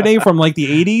watching the other day from like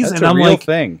the 80s. That's a real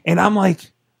thing. And I'm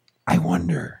like, I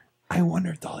wonder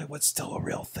if Dollywood's still a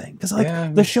real thing. Because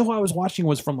the show I was watching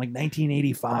was from like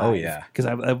 1985. Oh, yeah. Because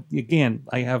I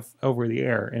have over the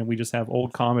air, and we just have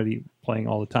old comedy playing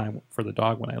all the time for the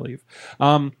dog when I leave.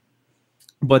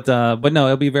 But no,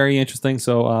 it'll be very interesting.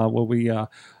 So I'll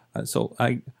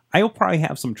probably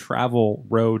have some travel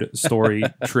road story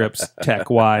trips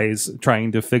tech-wise,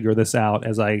 trying to figure this out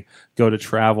as I go to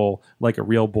travel like a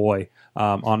real boy.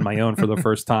 On my own for the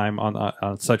first time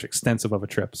on such extensive of a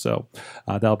trip. So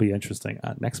that'll be interesting.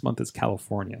 Next month is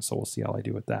California, so we'll see how I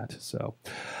do with that. So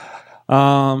if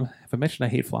I mentioned I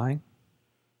hate flying,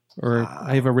 or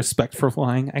I have a respect for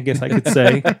flying, I guess I could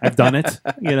say I've done it,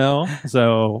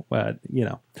 So, but,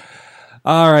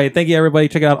 All right. Thank you, everybody.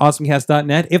 Check out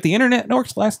awesomecast.net. If the internet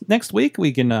works next week,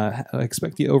 we can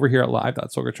expect you over here at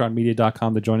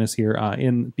live.sorgatronmedia.com to join us here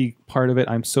and be part of it.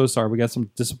 I'm so sorry. We got some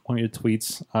disappointed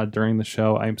tweets during the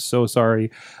show. I'm so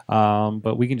sorry.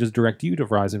 But we can just direct you to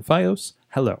Verizon Fios.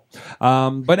 Hello.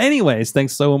 But anyways,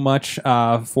 thanks so much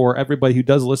for everybody who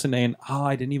does listen. And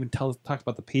I didn't even talk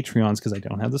about the Patreons because I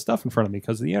don't have the stuff in front of me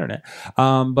because of the internet.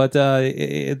 But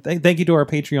thank you to our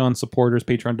Patreon supporters,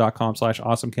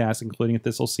 patreon.com/awesomecast, including at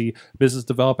ThistleC Business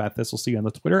Develop at ThistleC on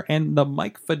the Twitter, and the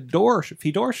Mike Fedor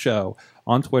Show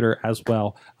on Twitter as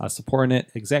well. Supporting it,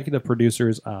 executive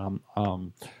producers,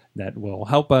 that will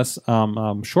help us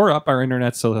shore up our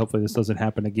internet, so hopefully this doesn't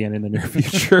happen again in the near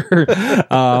future,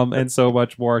 and so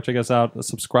much more. Check us out,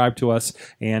 subscribe to us,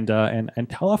 and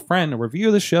tell a friend, review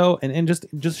the show, and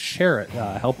just share it.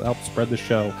 Help spread the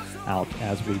show out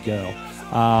as we go.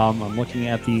 I'm looking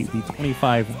at the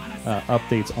 25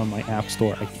 updates on my app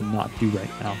store I cannot do right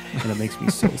now, and it makes me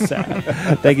so sad.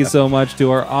 Thank you so much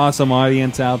to our awesome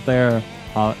audience out there.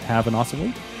 Have an awesome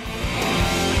week.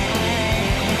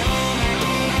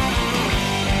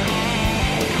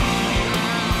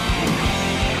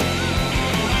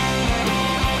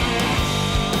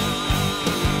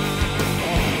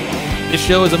 This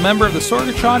show is a member of the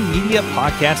Sorgatron Media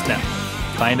Podcast Network.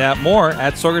 Find out more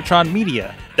at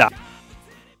sorgatronmedia.com.